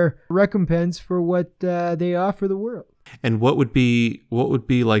their recompense for what they offer the world. And what would be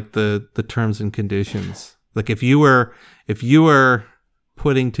like the terms and conditions? Like if you were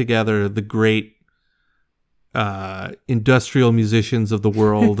putting together the great industrial musicians of the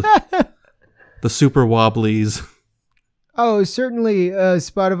world, the Super Wobblies. Oh, certainly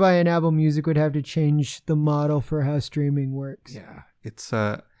Spotify and Apple Music would have to change the model for how streaming works. Yeah, it's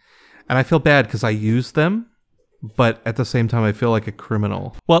and I feel bad because I use them, but at the same time I feel like a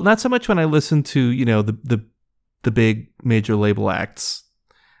criminal. Well, not so much when I listen to, the big major label acts.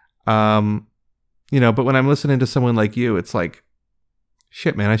 But when I'm listening to someone like you, it's like,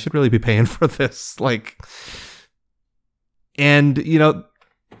 shit, man, I should really be paying for this.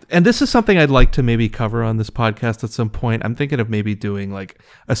 And this is something I'd like to maybe cover on this podcast at some point. I'm thinking of maybe doing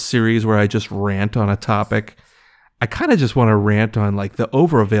a series where I just rant on a topic. I kind of just want to rant on the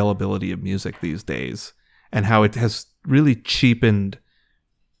over availability of music these days and how it has really cheapened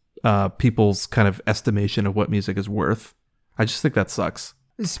people's kind of estimation of what music is worth. I just think that sucks.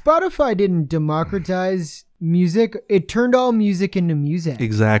 Spotify didn't democratize music. It turned all music into music.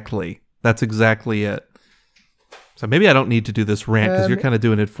 Exactly. That's exactly it. So maybe I don't need to do this rant because you're kind of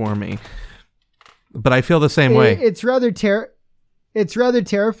doing it for me. But I feel the same way. It's rather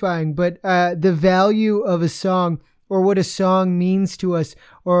terrifying, but the value of a song, or what a song means to us,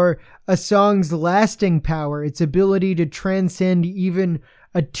 or a song's lasting power, its ability to transcend even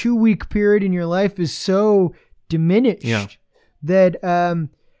a 2-week period in your life, is so diminished that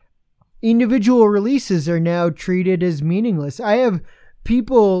individual releases are now treated as meaningless. I have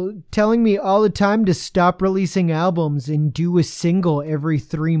people telling me all the time to stop releasing albums and do a single every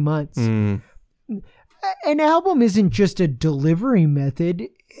 3 months. An album isn't just a delivery method.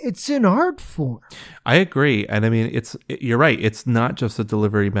 It's an art form. I agree. And I mean, you're right. It's not just a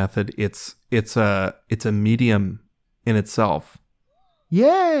delivery method. It's a medium in itself.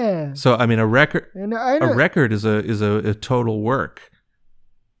 Yeah. So, I mean, a record is a total work.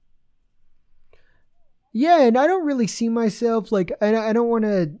 Yeah, and I don't really see myself I don't want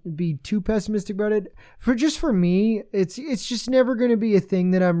to be too pessimistic about it. For me, it's just never going to be a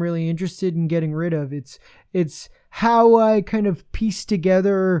thing that I'm really interested in getting rid of. It's how I kind of piece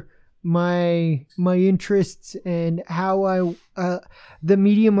together my interests and how the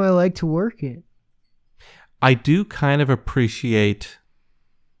medium I like to work in. I do kind of appreciate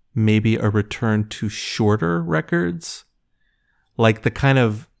maybe a return to shorter records, like the kind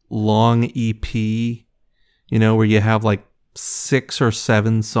of long EP. Where you have 6 or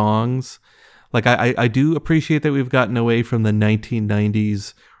 7 songs. I do appreciate that we've gotten away from the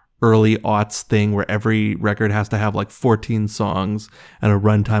 1990s, early aughts thing where every record has to have 14 songs and a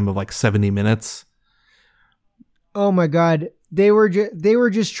runtime of 70 minutes. Oh my God. They were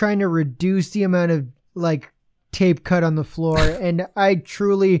just trying to reduce the amount of tape cut on the floor. And I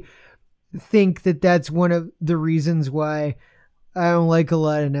truly think that that's one of the reasons why I don't like a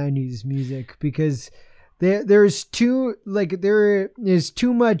lot of 90s music, because there is too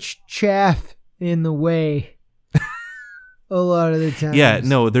much chaff in the way. a lot of the time. Yeah,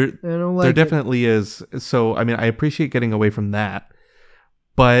 no, there like definitely is. So, I mean, I appreciate getting away from that,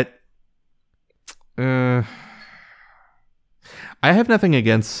 but I have nothing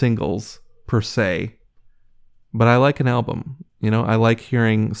against singles per se, but I like an album. You know, I like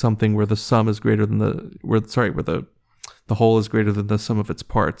hearing something where the sum is greater than where the whole is greater than the sum of its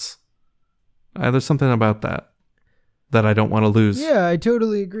parts. There's something about that I don't want to lose. Yeah, I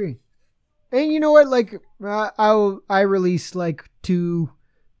totally agree. And you know what? Like, I released like two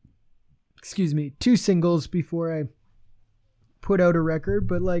singles before I put out a record,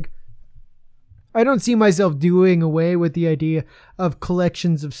 but like, I don't see myself doing away with the idea of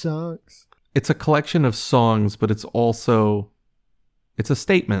collections of songs. It's a collection of songs, but it's a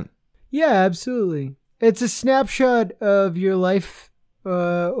statement. Yeah, absolutely. It's a snapshot of your life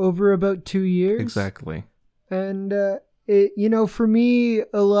over about 2 years. Exactly. And, for me,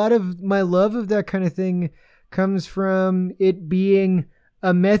 a lot of my love of that kind of thing comes from it being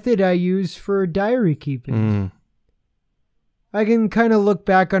a method I use for diary keeping. I can kind of look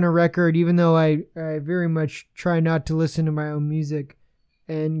back on a record, even though I very much try not to listen to my own music,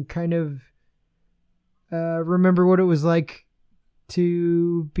 and kind of remember what it was like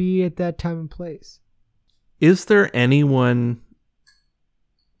to be at that time and place. Is there anyone,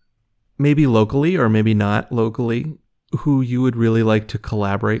 maybe locally or maybe not locally, who you would really like to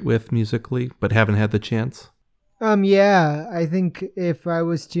collaborate with musically but haven't had the chance? Yeah, I think if I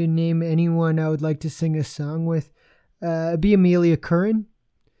was to name anyone I would like to sing a song with, it'd be Amelia Curran.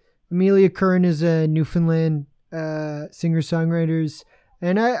 Amelia Curran is a Newfoundland singer-songwriter,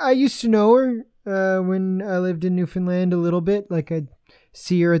 and I used to know her when I lived in Newfoundland a little bit. Like, I'd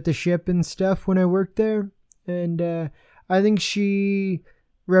see her at the ship and stuff when I worked there, and I think she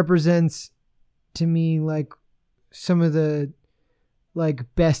represents to me like some of the like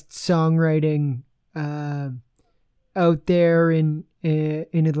best songwriting out there in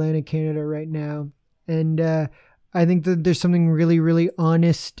Atlantic Canada right now, and I think that there's something really, really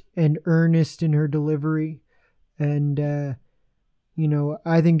honest and earnest in her delivery. And,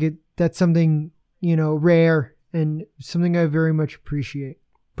 I think that's something, rare and something I very much appreciate.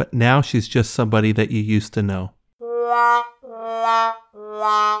 But now she's just somebody that you used to know.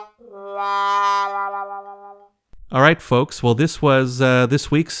 All right, folks. Well, this was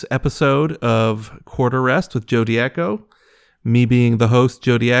this week's episode of Quarter Rest with Joe Diaco. Me being the host,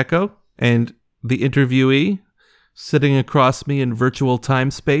 Joe Diaco, and the interviewee sitting across me in virtual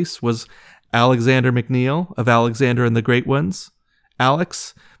time space was Alexander McNeil of Alexander and the Great Ones.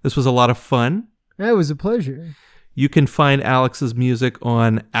 Alex, this was a lot of fun. It was a pleasure. You can find Alex's music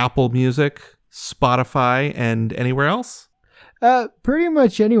on Apple Music, Spotify, and anywhere else? Pretty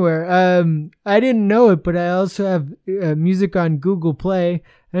much anywhere. I didn't know it, but I also have music on Google Play,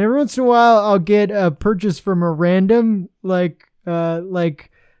 and every once in a while I'll get a purchase from a random like a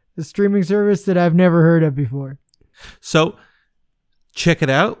streaming service that I've never heard of before. So check it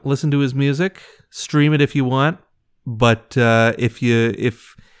out, listen to his music, stream it if you want, but if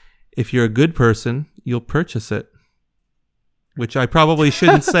you're a good person, you'll purchase it. Which I probably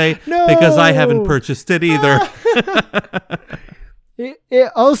shouldn't say no! Because I haven't purchased it either.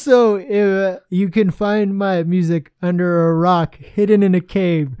 You can find my music under a rock, hidden in a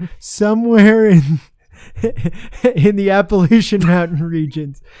cave, somewhere in the Appalachian Mountain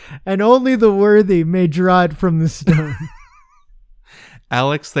regions, and only the worthy may draw it from the stone.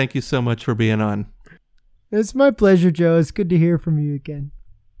 Alex, thank you so much for being on. It's my pleasure, Joe. It's good to hear from you again.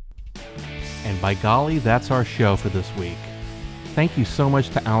 And by golly, that's our show for this week. Thank you so much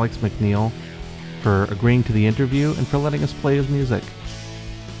to Alex McNeil for agreeing to the interview and for letting us play his music.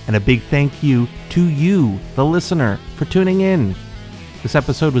 And a big thank you to you, the listener, for tuning in. This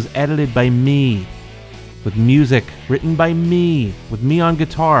episode was edited by me, with music written by me, with me on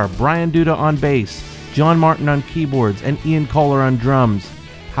guitar, Brian Duda on bass, John Martin on keyboards, and Ian Kohler on drums.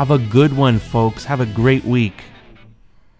 Have a good one, folks. Have a great week.